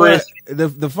my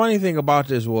president. The funny thing about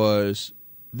this was,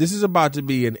 this is about to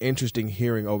be an interesting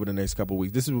hearing over the next couple of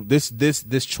weeks.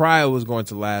 This trial is going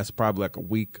to last probably like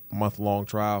a month-long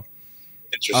trial.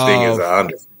 Interesting as I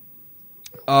understand.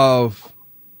 Of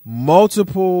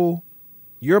multiple,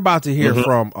 you're about to hear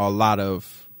from a lot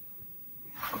of,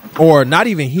 or not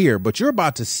even here, but you're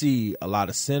about to see a lot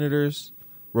of senators,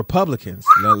 Republicans,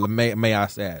 may I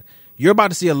say. You're about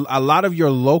to see a lot of your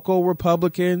local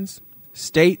Republicans,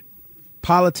 state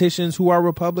politicians who are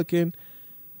Republican,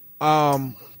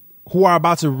 who are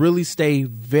about to really stay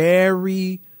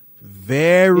very,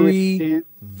 very,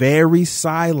 very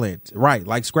silent. Right,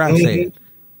 like Scrap said.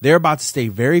 They're about to stay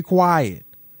very quiet.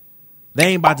 They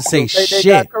ain't about to say shit. They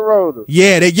got corona.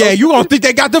 Yeah, you gonna think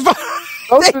they got the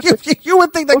you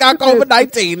would think they got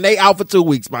COVID-19. They out for 2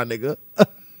 weeks, my nigga.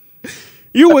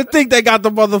 You would think they got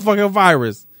the motherfucking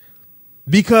virus.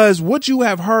 Because what you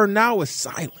have heard now is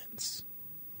silence.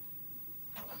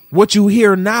 What you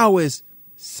hear now is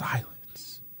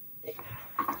silence.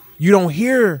 You don't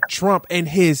hear Trump and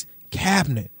his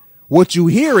cabinet. What you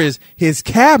hear is his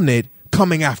cabinet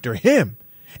coming after him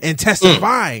and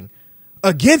testifying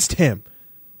against him.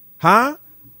 Huh?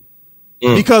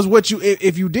 Because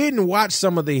if you didn't watch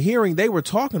some of the hearing, they were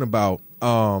talking about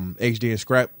HD and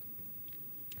Scrap.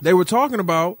 They were talking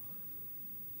about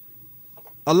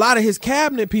a lot of his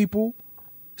cabinet people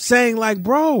saying like,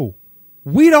 bro,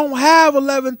 we don't have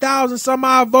 11,000 some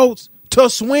odd votes to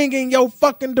swing in your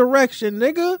fucking direction,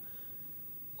 nigga.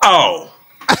 Oh.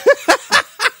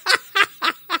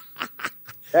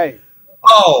 Hey.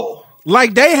 Oh.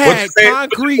 Like they had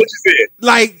concrete.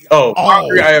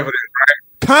 Concrete evidence,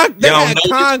 right? They had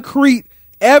concrete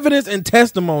evidence and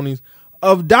testimonies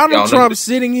of Donald Trump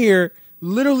sitting here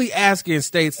literally asking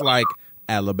states like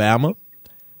Alabama,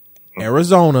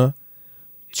 Arizona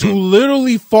to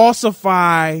literally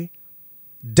falsify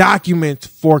documents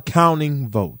for counting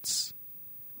votes.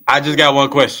 I just got one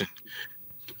question.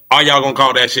 Are y'all going to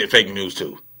call that shit fake news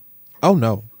too? Oh,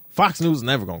 no. Fox News is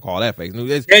never going to call that fake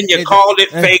news. Can you call it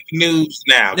fake news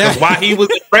now? Because while he was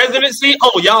in presidency,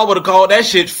 y'all would have called that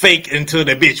shit fake until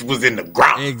the bitch was in the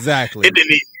ground. Exactly. It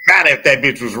didn't even matter if that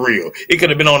bitch was real. It could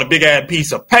have been on a big ass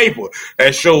piece of paper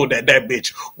that showed that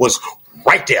bitch was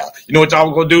right there. You know what y'all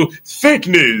were going to do? Fake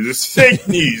news. Fake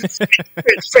news.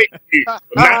 fake news.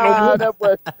 Not no more. That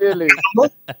was silly.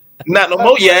 Not no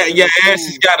more. Your ass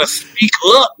has got to speak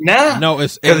up now. No,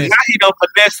 it's because now he don't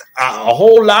finesse a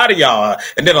whole lot of y'all,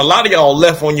 and then a lot of y'all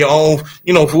left on your own,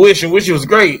 fruition, which was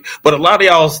great. But a lot of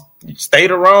y'all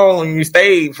stayed around and you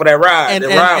stayed for that ride.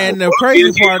 And the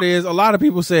crazy part is, a lot of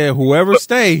people said whoever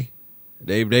stay,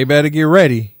 they better get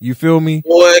ready. You feel me?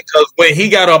 Boy, because when he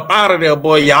got up out of there,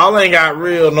 boy, y'all ain't got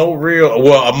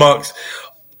amongst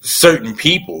certain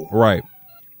people, right?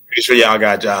 Pretty sure y'all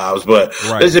got jobs, but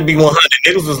let's just be 100.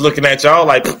 Niggas was looking at y'all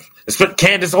like,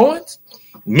 Candace Owens?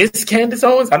 Miss Candace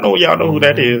Owens? I know y'all know who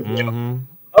that is. Mm-hmm.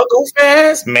 Go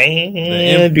fast,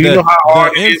 man. Do you know how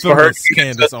hard it is for her to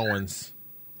Candace Owens?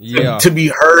 Yeah. To be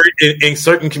heard in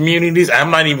certain communities?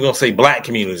 I'm not even going to say black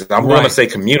communities. I'm going to say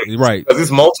communities. Right. Because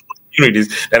there's multiple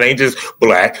communities that ain't just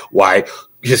black, white,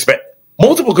 Hispanic.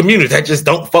 Multiple communities that just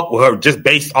don't fuck with her just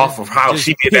based off of how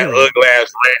she did that ugly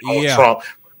ass rant on Trump.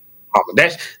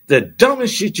 That's the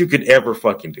dumbest shit you could ever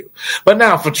fucking do. But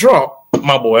now for Trump,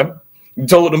 my boy, you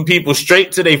told them people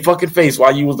straight to their fucking face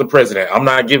while you was the president, I'm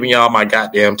not giving y'all my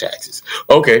goddamn taxes.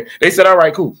 Okay. They said, all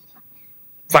right, cool.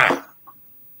 Fine.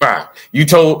 You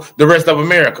told the rest of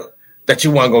America that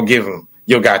you weren't going to give them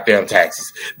your goddamn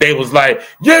taxes. They was like,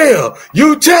 yeah,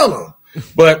 you tell them.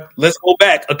 But let's go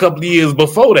back a couple of years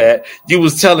before that. You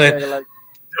was telling the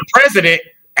president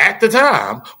at the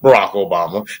time, Barack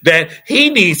Obama, that he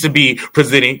needs to be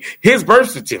presenting his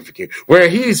birth certificate, where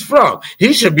he's from.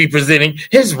 He should be presenting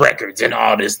his records and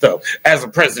all this stuff as a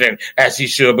president, as he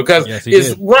should, because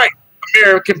it's right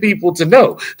American people to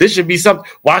know. This should be something.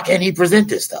 Why can't he present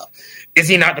this stuff? Is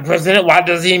he not the president? Why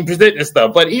does he present this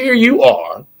stuff? But here you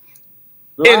are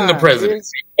in the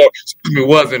presidency, or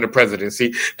was in the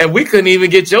presidency, and we couldn't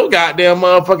even get your goddamn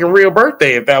motherfucking real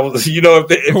birthday if that was, if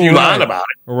you lying about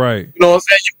it. Right. You know what I'm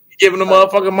saying? You giving the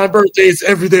motherfucker my birthday is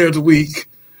every day of the week.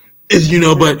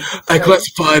 But I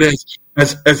classified as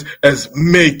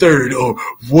May 3rd or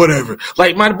whatever.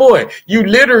 Like, my boy, you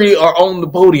literally are on the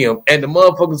podium, and the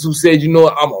motherfuckers who said, I'm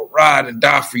gonna ride and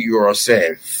die for you are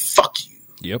saying, fuck you.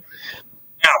 Yep.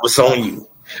 Now it's on you.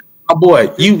 My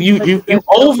boy, you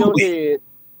over it.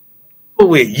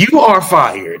 You are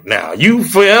fired now. You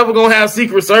forever gonna have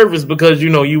Secret Service because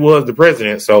you was the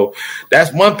president. So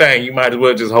that's one thing you might as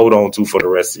well just hold on to for the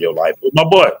rest of your life. But my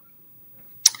boy,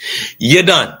 you're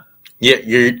done.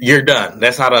 You're done.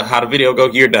 That's how the video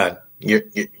goes. You're done.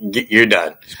 You're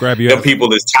done. Them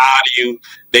people is tired of you.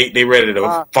 They ready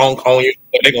to funk on you.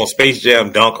 They gonna Space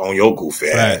Jam dunk on your goofy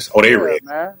ass. Oh, they ready.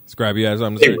 Scrappy has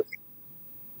something to say.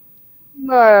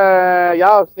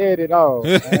 Y'all said it all.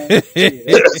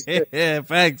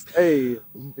 Facts. Hey,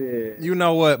 you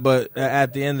know what? But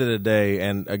at the end of the day,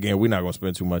 and again, we're not going to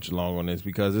spend too much long on this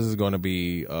because this is going to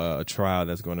be a trial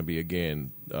that's going to be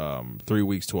 3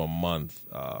 weeks to a month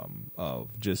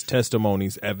of just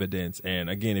testimonies, evidence, and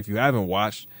again, if you haven't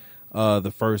watched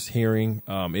the first hearing,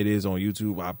 it is on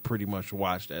YouTube. I pretty much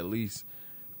watched at least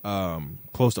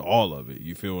close to all of it.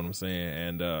 You feel what I'm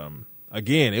saying? And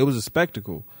again, it was a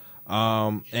spectacle.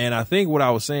 And I think what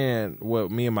I was saying,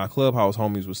 what me and my Clubhouse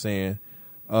homies was saying,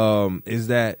 is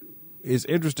that it's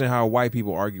interesting how white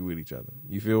people argue with each other.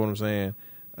 You feel what I'm saying?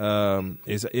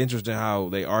 It's interesting how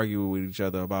they argue with each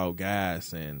other about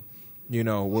gas, and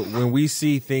when we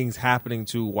see things happening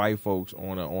to white folks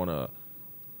on a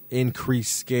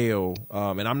increased scale,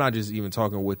 and I'm not just even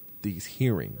talking with these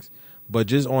hearings, but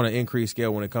just on an increased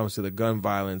scale when it comes to the gun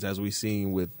violence, as we've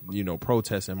seen with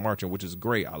protests and marching, which is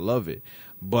great. I love it.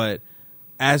 But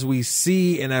as we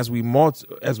see and as we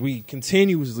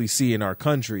continuously see in our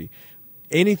country,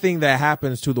 anything that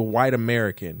happens to the white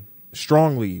American,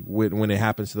 strongly when it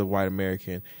happens to the white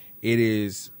American, it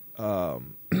is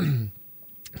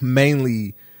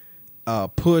mainly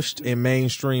pushed in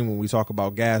mainstream when we talk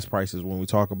about gas prices, when we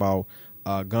talk about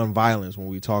gun violence, when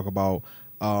we talk about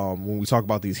when we talk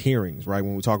about these hearings, right?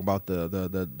 When we talk about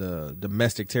the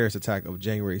domestic terrorist attack of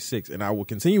January 6th, and I will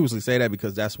continuously say that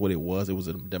because that's what it was. It was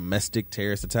a domestic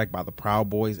terrorist attack by the Proud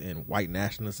Boys and white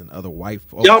nationalists and other white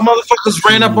folks. Y'all motherfuckers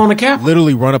ran up on the Capitol.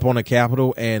 Literally run up on the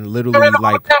Capitol and literally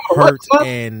like hurt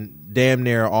and damn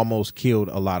near almost killed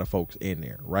a lot of folks in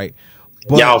there, right?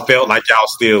 But y'all felt like y'all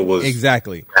still was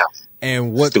exactly.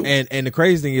 And what and the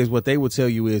crazy thing is what they would tell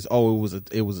you is, oh,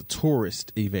 it was a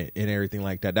tourist event and everything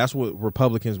like that. That's what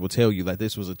Republicans will tell you, that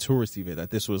this was a tourist event,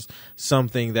 that this was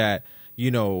something that,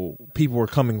 you know, people were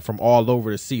coming from all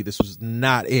over to see. This was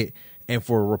not it. And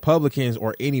for Republicans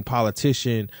or any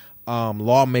politician,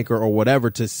 lawmaker or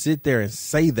whatever to sit there and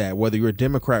say that, whether you're a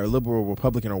Democrat or liberal or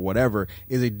Republican or whatever,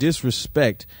 is a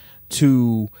disrespect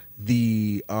to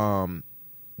the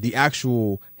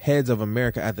actual heads of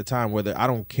America at the time. Whether I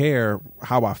don't care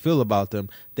how I feel about them,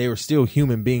 they were still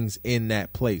human beings in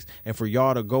that place. And for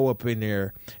y'all to go up in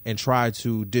there and try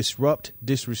to disrupt,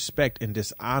 disrespect, and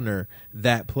dishonor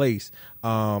that place,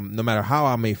 no matter how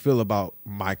I may feel about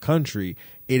my country,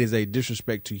 it is a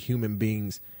disrespect to human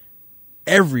beings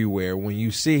everywhere when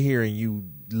you sit here and you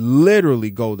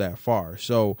literally go that far.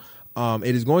 So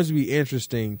it is going to be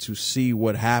interesting to see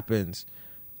what happens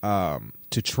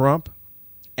to Trump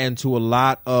and to a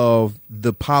lot of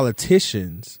the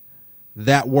politicians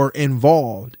that were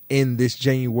involved in this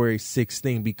January 6th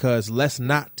thing, because let's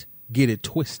not get it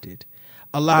twisted.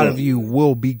 A lot of you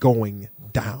will be going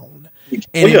down.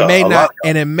 And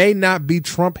it may not be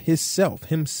Trump himself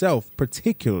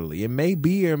particularly. It may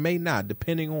be or may not,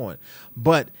 depending on.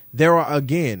 But there are,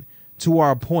 again, to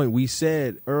our point, we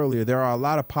said earlier, there are a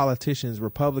lot of politicians,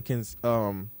 Republicans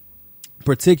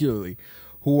particularly,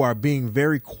 who are being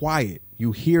very quiet.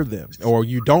 You hear them or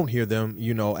you don't hear them,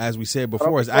 you know, as we said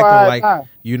before, it's acting like,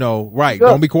 you know, right.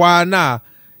 Don't be quiet now.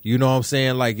 You know what I'm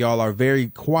saying? Like, y'all are very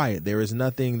quiet. There is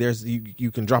nothing. You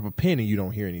can drop a pin and you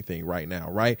don't hear anything right now.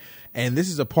 Right. And this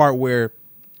is a part where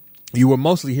you will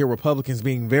mostly hear Republicans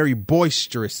being very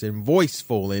boisterous and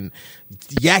voiceful and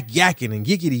yakking and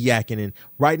yickety yakking. And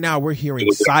right now we're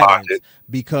hearing silence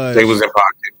because they was in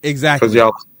pocket. Exactly.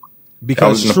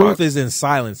 Because truth is in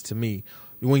silence to me.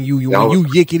 When you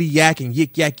yickety yak and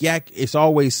yik yak yak, it's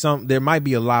always there might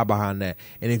be a lie behind that.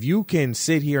 And if you can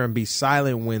sit here and be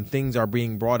silent when things are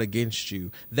being brought against you,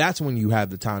 that's when you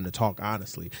have the time to talk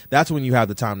honestly. That's when you have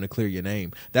the time to clear your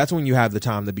name. That's when you have the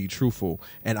time to be truthful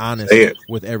and honest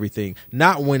with everything.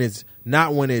 Not when it's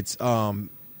you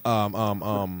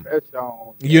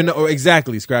know,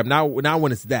 exactly, Scrap. Not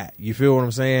when it's that. You feel what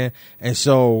I'm saying? And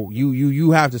so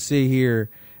you have to sit here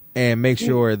and make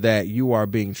sure that you are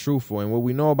being truthful. And what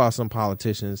we know about some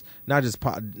politicians, not just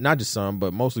some,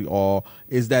 but mostly all,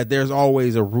 is that there's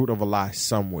always a root of a lie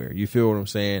somewhere. You feel what I'm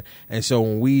saying? And so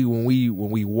when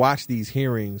we watch these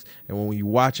hearings and when we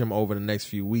watch them over the next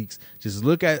few weeks, just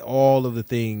look at all of the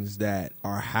things that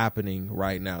are happening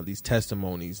right now. These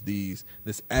testimonies, this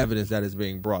evidence that is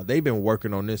being brought. They've been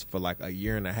working on this for like a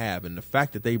year and a half, and the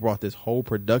fact that they brought this whole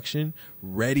production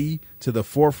ready to the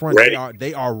forefront, they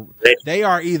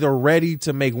are either ready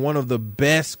to make one of the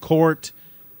best court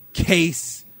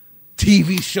case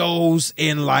TV shows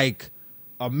in like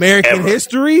American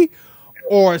history,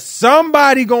 or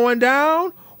somebody going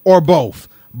down, or both.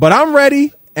 But I'm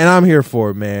ready and I'm here for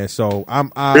it, man. So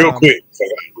I'm real quick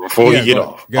before we get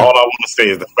off. All I want to say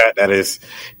is the fact that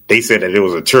they said that it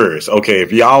was a tourist. Okay,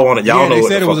 if y'all want to, y'all know. They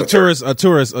said it was a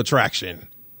tourist attraction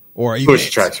or tourist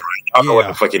attraction, right? Y'all know what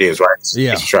the fuck it is, right?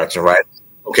 It's attraction, right?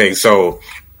 Okay, so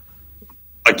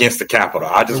against the Capitol,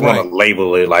 I just want to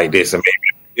label it like this, and maybe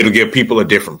it'll give people a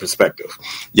different perspective.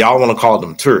 Y'all want to call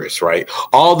them tourists, right?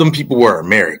 All them people were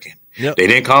American. Yep. They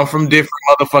didn't come from different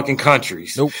motherfucking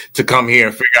countries to come here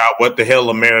and figure out what the hell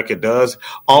America does.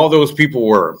 All those people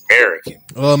were American.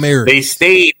 They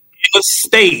stayed in a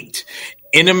state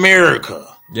in America.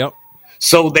 Yep.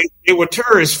 So they were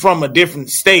tourists from a different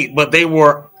state, but they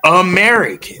were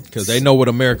Americans. Because they know what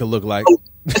America looked like. So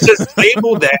just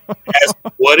label that as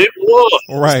what it was.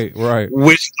 Right.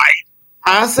 Which, like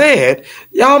I said,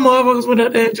 y'all motherfuckers went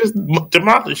out there and just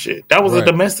demolished shit. That was a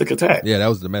domestic attack. Yeah, that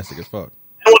was domestic as fuck.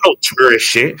 There was no tourist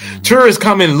shit. Mm-hmm. Tourists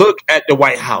come and look at the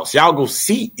White House. Y'all go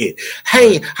see it.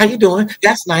 Hey, how you doing?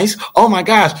 That's nice. Oh my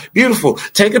gosh, beautiful.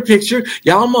 Take a picture.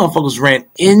 Y'all motherfuckers ran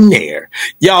in there.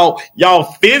 Y'all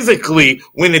physically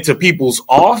went into people's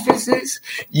offices.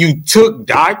 You took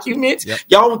documents. Yep.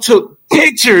 Y'all took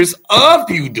pictures of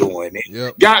you doing it.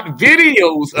 Yep. Got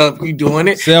videos of you doing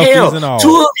it. Selfies Hell, and all. 2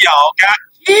 of y'all got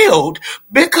killed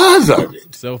because of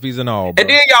it. Selfies and all, bro. And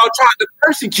then y'all tried to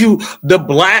persecute the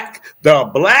black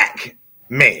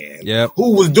man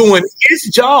who was doing his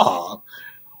job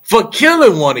for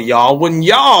killing one of y'all when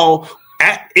y'all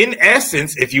in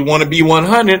essence, if you want to be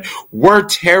 100, were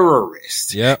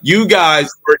terrorists. Yep. You guys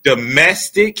were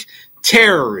domestic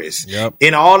terrorists. Yep.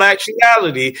 In all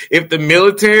actuality, if the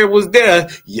military was there,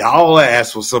 y'all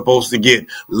ass was supposed to get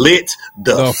lit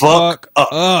the fuck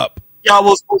up. Y'all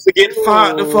was supposed to get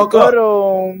fired the fuck up.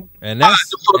 And that's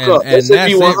the fuck up. And that's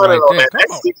it right there.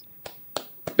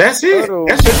 That's it.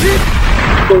 That's just it.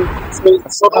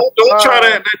 So don't try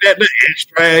that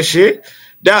extra ass shit.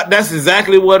 That's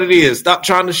exactly what it is. Stop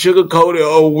trying to sugarcoat it.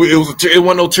 Oh, it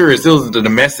wasn't no terrorist. It was a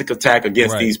domestic attack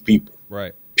against these people.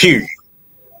 Right. Period.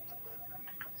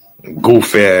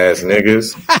 Goofy ass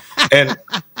niggas. And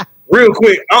real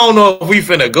quick, I don't know if we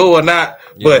finna go or not,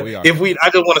 but I just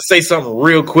want to say something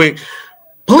real quick.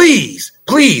 Please,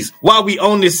 while we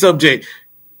on this subject,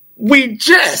 we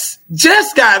just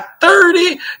got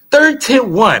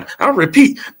 31. I'll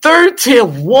repeat,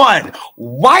 31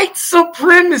 white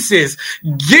supremacists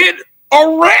get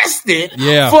arrested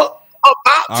for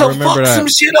about to fuck some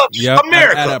shit up. Yep.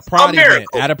 America.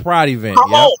 At a pride event.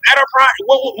 Come on, at a pride.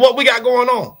 What we got going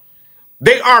on?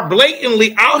 They are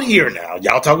blatantly out here now.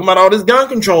 Y'all talking about all this gun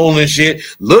control and shit.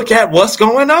 Look at what's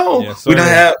going on. Yes, we don't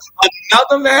have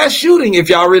another mass shooting. If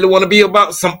y'all really want to be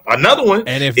about another one,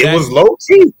 and if it was low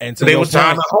key, and so they were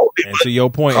trying to hold it. And to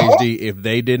your point, HD, if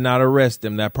they did not arrest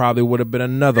them, that probably would have been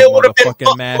another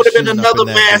motherfucking mass. Would have been another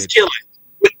mass killing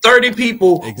with 30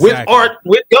 people with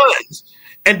guns.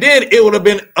 And then it would have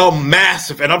been a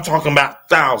massive, and I'm talking about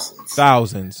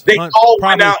thousands. They all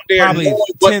went out there,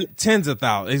 probably tens of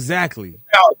thousands. Exactly.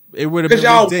 It would have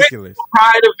been ridiculous. A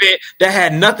pride event that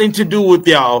had nothing to do with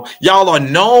y'all. Y'all are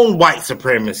known white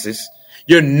supremacists.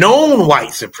 You're known white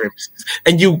supremacists,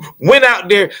 and you went out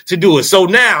there to do it. So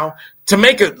now, to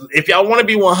make it, if y'all want to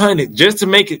be 100, just to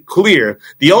make it clear,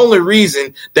 the only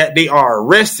reason that they are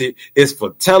arrested is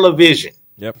for television.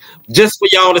 Yep. Just for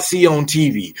y'all to see on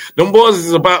TV. Them boys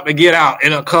is about to get out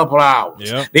in a couple hours.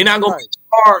 Yep. They're not going to be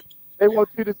charged. They want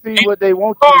you to see what they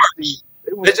want you to see.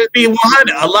 Let's just be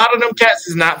 100. A lot of them cats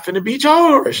is not finna be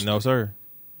charged. No, sir.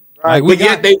 Right. Like,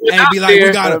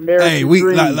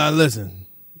 listen,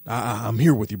 I'm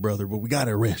here with you, brother, but we got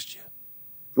to arrest you.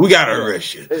 We got to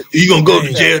arrest you. You're going to go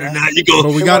to jail tonight. You're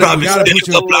going to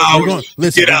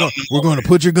we're going to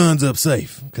put your guns up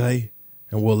safe, okay?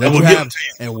 And we'll let you have,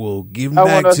 and we'll give them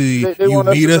back to you. You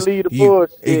meet us,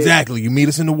 exactly. You meet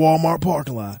us in the Walmart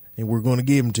parking lot, and we're going to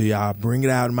give them to you. I'll bring it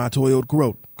out in my Toyota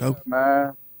Corolla. Go,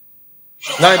 man.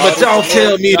 But y'all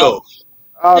tell me though,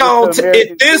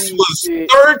 if this was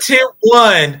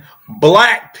 31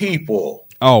 black people,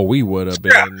 we would have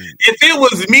been. If it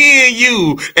was me and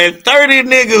you and 30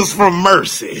 niggas from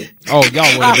Mercy, y'all would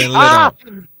have been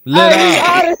lit up.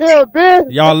 Out of here,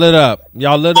 bitch. Y'all lit up. We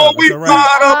fired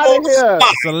up on the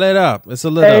spot. It's a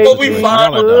lit up. We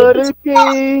fired up. The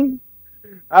king.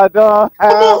 I don't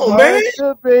have much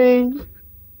to be.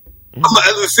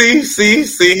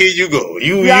 See, here you go.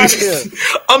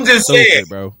 I'm just saying,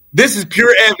 bro. This is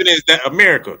pure evidence that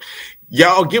America,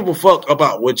 y'all give a fuck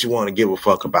about what you want to give a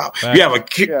fuck about. Right. You have a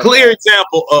clear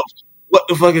example of what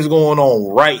the fuck is going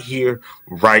on right here,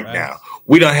 right now.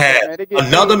 We done had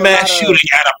another mass shooting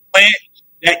at a plant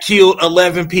that killed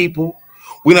 11 people.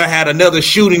 We done had another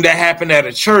shooting that happened at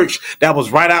a church that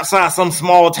was right outside some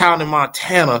small town in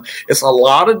Montana. It's a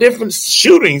lot of different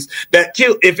shootings that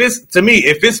kill. If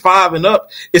it's 5 and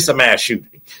up, it's a mass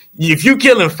shooting. If you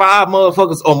killing 5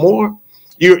 motherfuckers or more,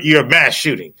 you're a mass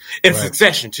shooting in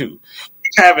succession too.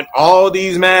 We're having all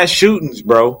these mass shootings,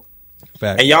 bro.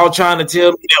 Fact. And y'all trying to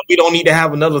tell me that we don't need to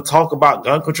have another talk about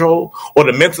gun control or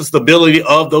the mental stability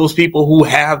of those people who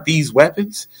have these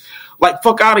weapons? Like,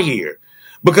 fuck out of here.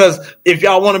 Because if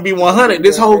y'all want to be 100,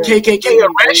 this whole KKK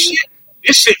arrest shit,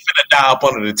 this shit finna die up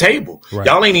under the table. Right.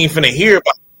 Y'all ain't even finna hear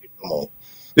about it no more.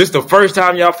 This is the first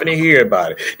time y'all finna hear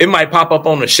about it. It might pop up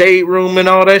on the Shade Room and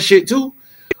all that shit too.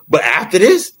 But after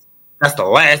this, that's the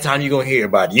last time you're gonna hear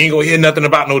about it. You ain't gonna hear nothing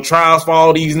about no trials for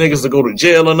all these niggas to go to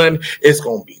jail or nothing. It's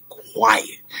gonna be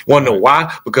quiet. Want to know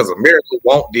why? Because America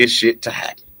want this shit to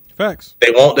happen. Facts.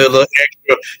 They want their little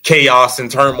extra chaos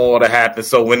and turmoil to happen.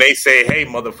 So when they say, "Hey,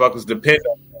 motherfuckers, depend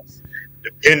on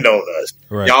us,"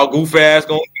 right. Y'all goof ass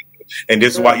gonna do it. And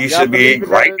this is why you should be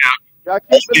right now. Y'all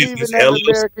keep believing that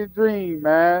American dream,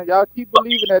 man. Y'all keep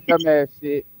believing that dumbass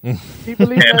shit. Keep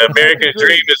believing and the American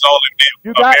dream is all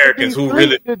of Americans who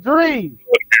really the dream.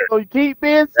 So you keep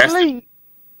being sleep.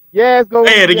 Yeah, it's going.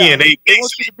 Say it again. They big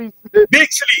sleep.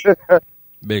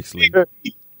 Big sleep.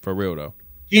 For real though.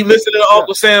 Keep listening to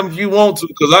Uncle Sam if you want to,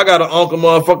 because I got an Uncle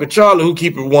motherfucker Charlie who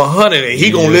keep it 100 and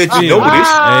he gonna let you know this.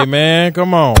 Hey man,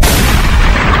 come on.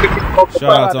 Shout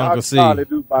out to Uncle C. Shout out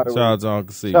to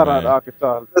Uncle C. Shout out to Uncle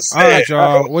Charlie. All right,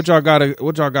 y'all. What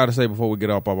y'all gotta say before we get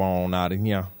up on out of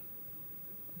here?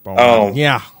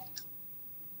 Yeah.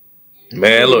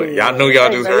 Man, look, y'all know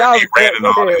y'all just heard me ranting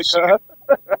all that shit.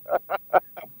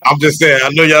 I'm just saying, I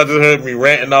know y'all just heard me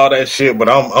ranting all that shit, but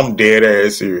I'm dead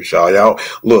ass serious, y'all. Y'all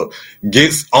look,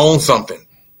 get on something.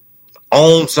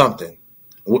 Own something.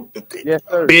 Yes,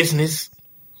 sir. Business,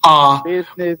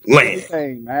 business,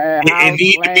 land. Man. It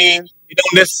need to be. You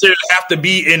don't necessarily have to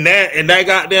be in that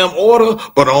goddamn order,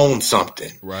 but own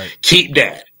something. Right. Keep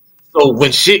that. So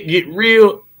when shit get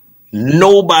real,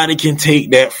 nobody can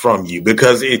take that from you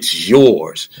because it's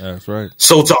yours. That's right.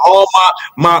 So to all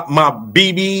my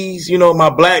BBs, you know, my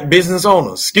black business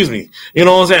owners, excuse me, you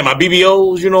know what I'm saying? My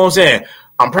BBOs, you know what I'm saying?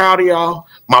 I'm proud of y'all.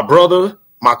 My brother,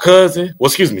 my cousin,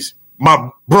 my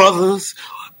brothers,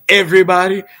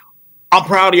 everybody. I'm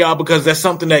proud of y'all because that's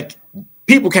something that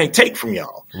people can't take from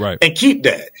y'all. Right. And keep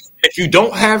that. If you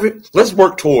don't have it, let's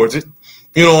work towards it.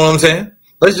 You know what I'm saying?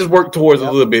 Let's just work towards it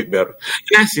a little bit better.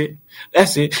 That's it.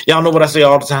 That's it. Y'all know what I say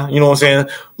all the time. You know what I'm saying?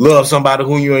 Love somebody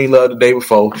who you ain't loved the day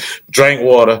before. Drink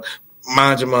water.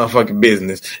 Mind your motherfucking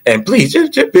business. And please,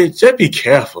 just be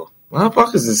careful.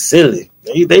 Motherfuckers is silly.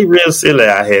 They real silly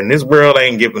out here. And this world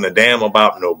ain't giving a damn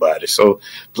about nobody. So,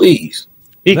 please,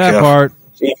 be careful. That part.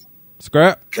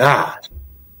 Scrap. God.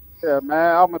 Yeah,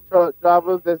 man. All my truck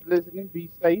drivers that's listening, be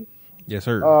safe. Yes,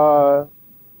 sir.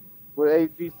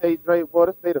 With HB State Drink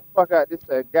Water, stay the fuck out this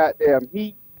goddamn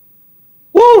heat.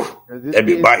 Woo! That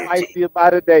be spicy by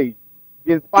the day.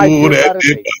 Getting spicy by the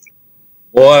day.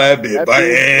 Boy, that be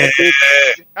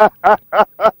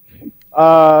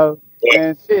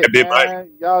and shit, man.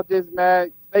 Y'all just,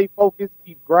 man, stay focused,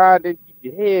 keep grinding, keep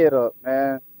your head up,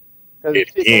 man. Because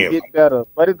shit gonna get better.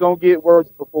 But it's gonna get worse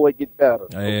before it gets better.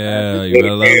 Yeah, you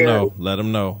better let them know. Let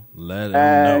them know. Let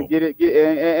them know.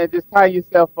 And just tie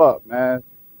yourself up, man.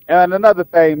 And another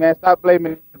thing, man, stop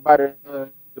blaming everybody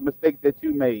for the mistakes that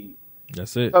you made.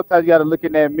 That's it. Sometimes you got to look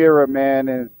in that mirror,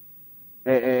 man,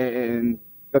 and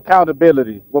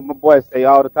accountability. What my boys say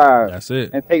all the time. That's it.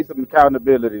 And take some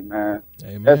accountability, man.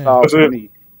 Amen. That's all for me.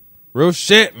 Real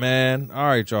shit, man. All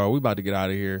right, y'all. We about to get out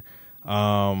of here.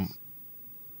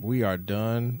 We are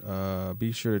done.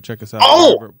 Be sure to check us out. I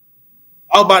was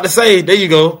about to say, there you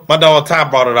go. My dog Ty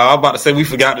brought it out. I was about to say we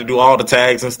forgot to do all the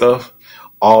tags and stuff.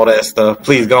 All that stuff.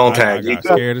 Please go on tag. I got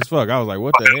scared as fuck. I was like,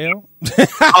 what the hell? I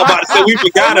was about to say, we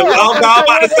forgot it. I was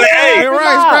about to say, hey.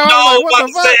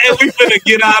 We finna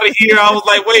get out of here. I was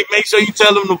like, wait, make sure you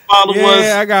tell them to follow us.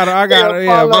 Yeah, I got it.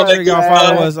 Yeah, make sure y'all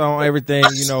follow us on everything.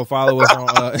 You know, follow us on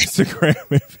Instagram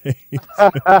and Facebook.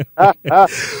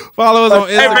 Follow us on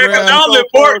Instagram. Hey, man, y'all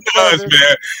important to us,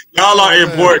 man. Y'all are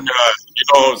important to us. You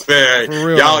know what I'm saying?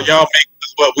 Y'all make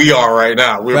us what we are right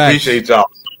now. We appreciate y'all.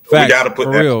 Facts, we gotta put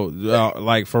for real,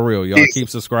 for real. Y'all keep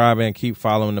subscribing, keep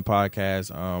following the podcast.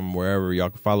 Wherever y'all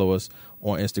can follow us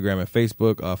on Instagram and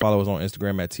Facebook. Follow us on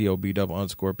Instagram at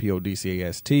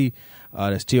TOB_PODCAST.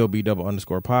 That's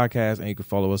TOB_podcast, and you can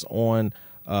follow us on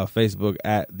Facebook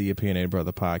at the Opinionated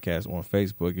Brother Podcast on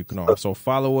Facebook. You can also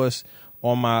follow us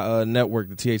on my network,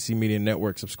 the THC Media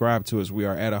Network. Subscribe to us. We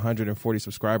are at 140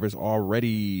 subscribers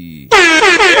already. I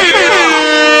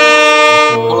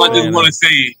just want to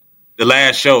say. The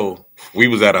last show, we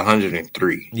was at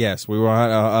 103. Yes, we were at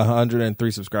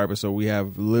 103 subscribers, so we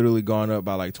have literally gone up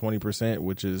by like 20%,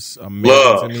 which is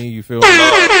amazing to me. You feel me? So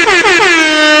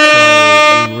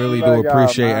we really do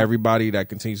appreciate everybody that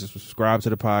continues to subscribe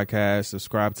to the podcast,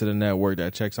 subscribe to the network,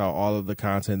 that checks out all of the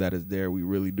content that is there. We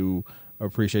really do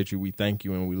appreciate you. We thank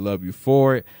you and we love you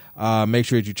for it. Make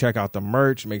sure that you check out the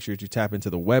merch. Make sure that you tap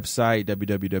into the website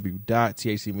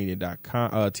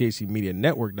www.thcmedia.com,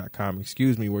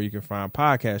 thcmedianetwork.com, where you can find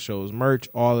podcast shows, merch,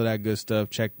 all of that good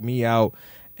stuff. Check me out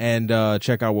and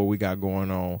check out what we got going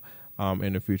on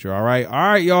in the future. All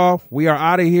right, y'all. We are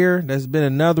out of here. That's been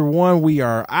another one. We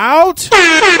are out.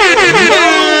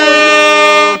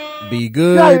 Be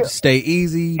good, stay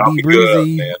easy, be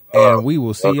breezy, and we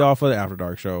will see y'all for the After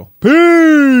Dark show. Peace.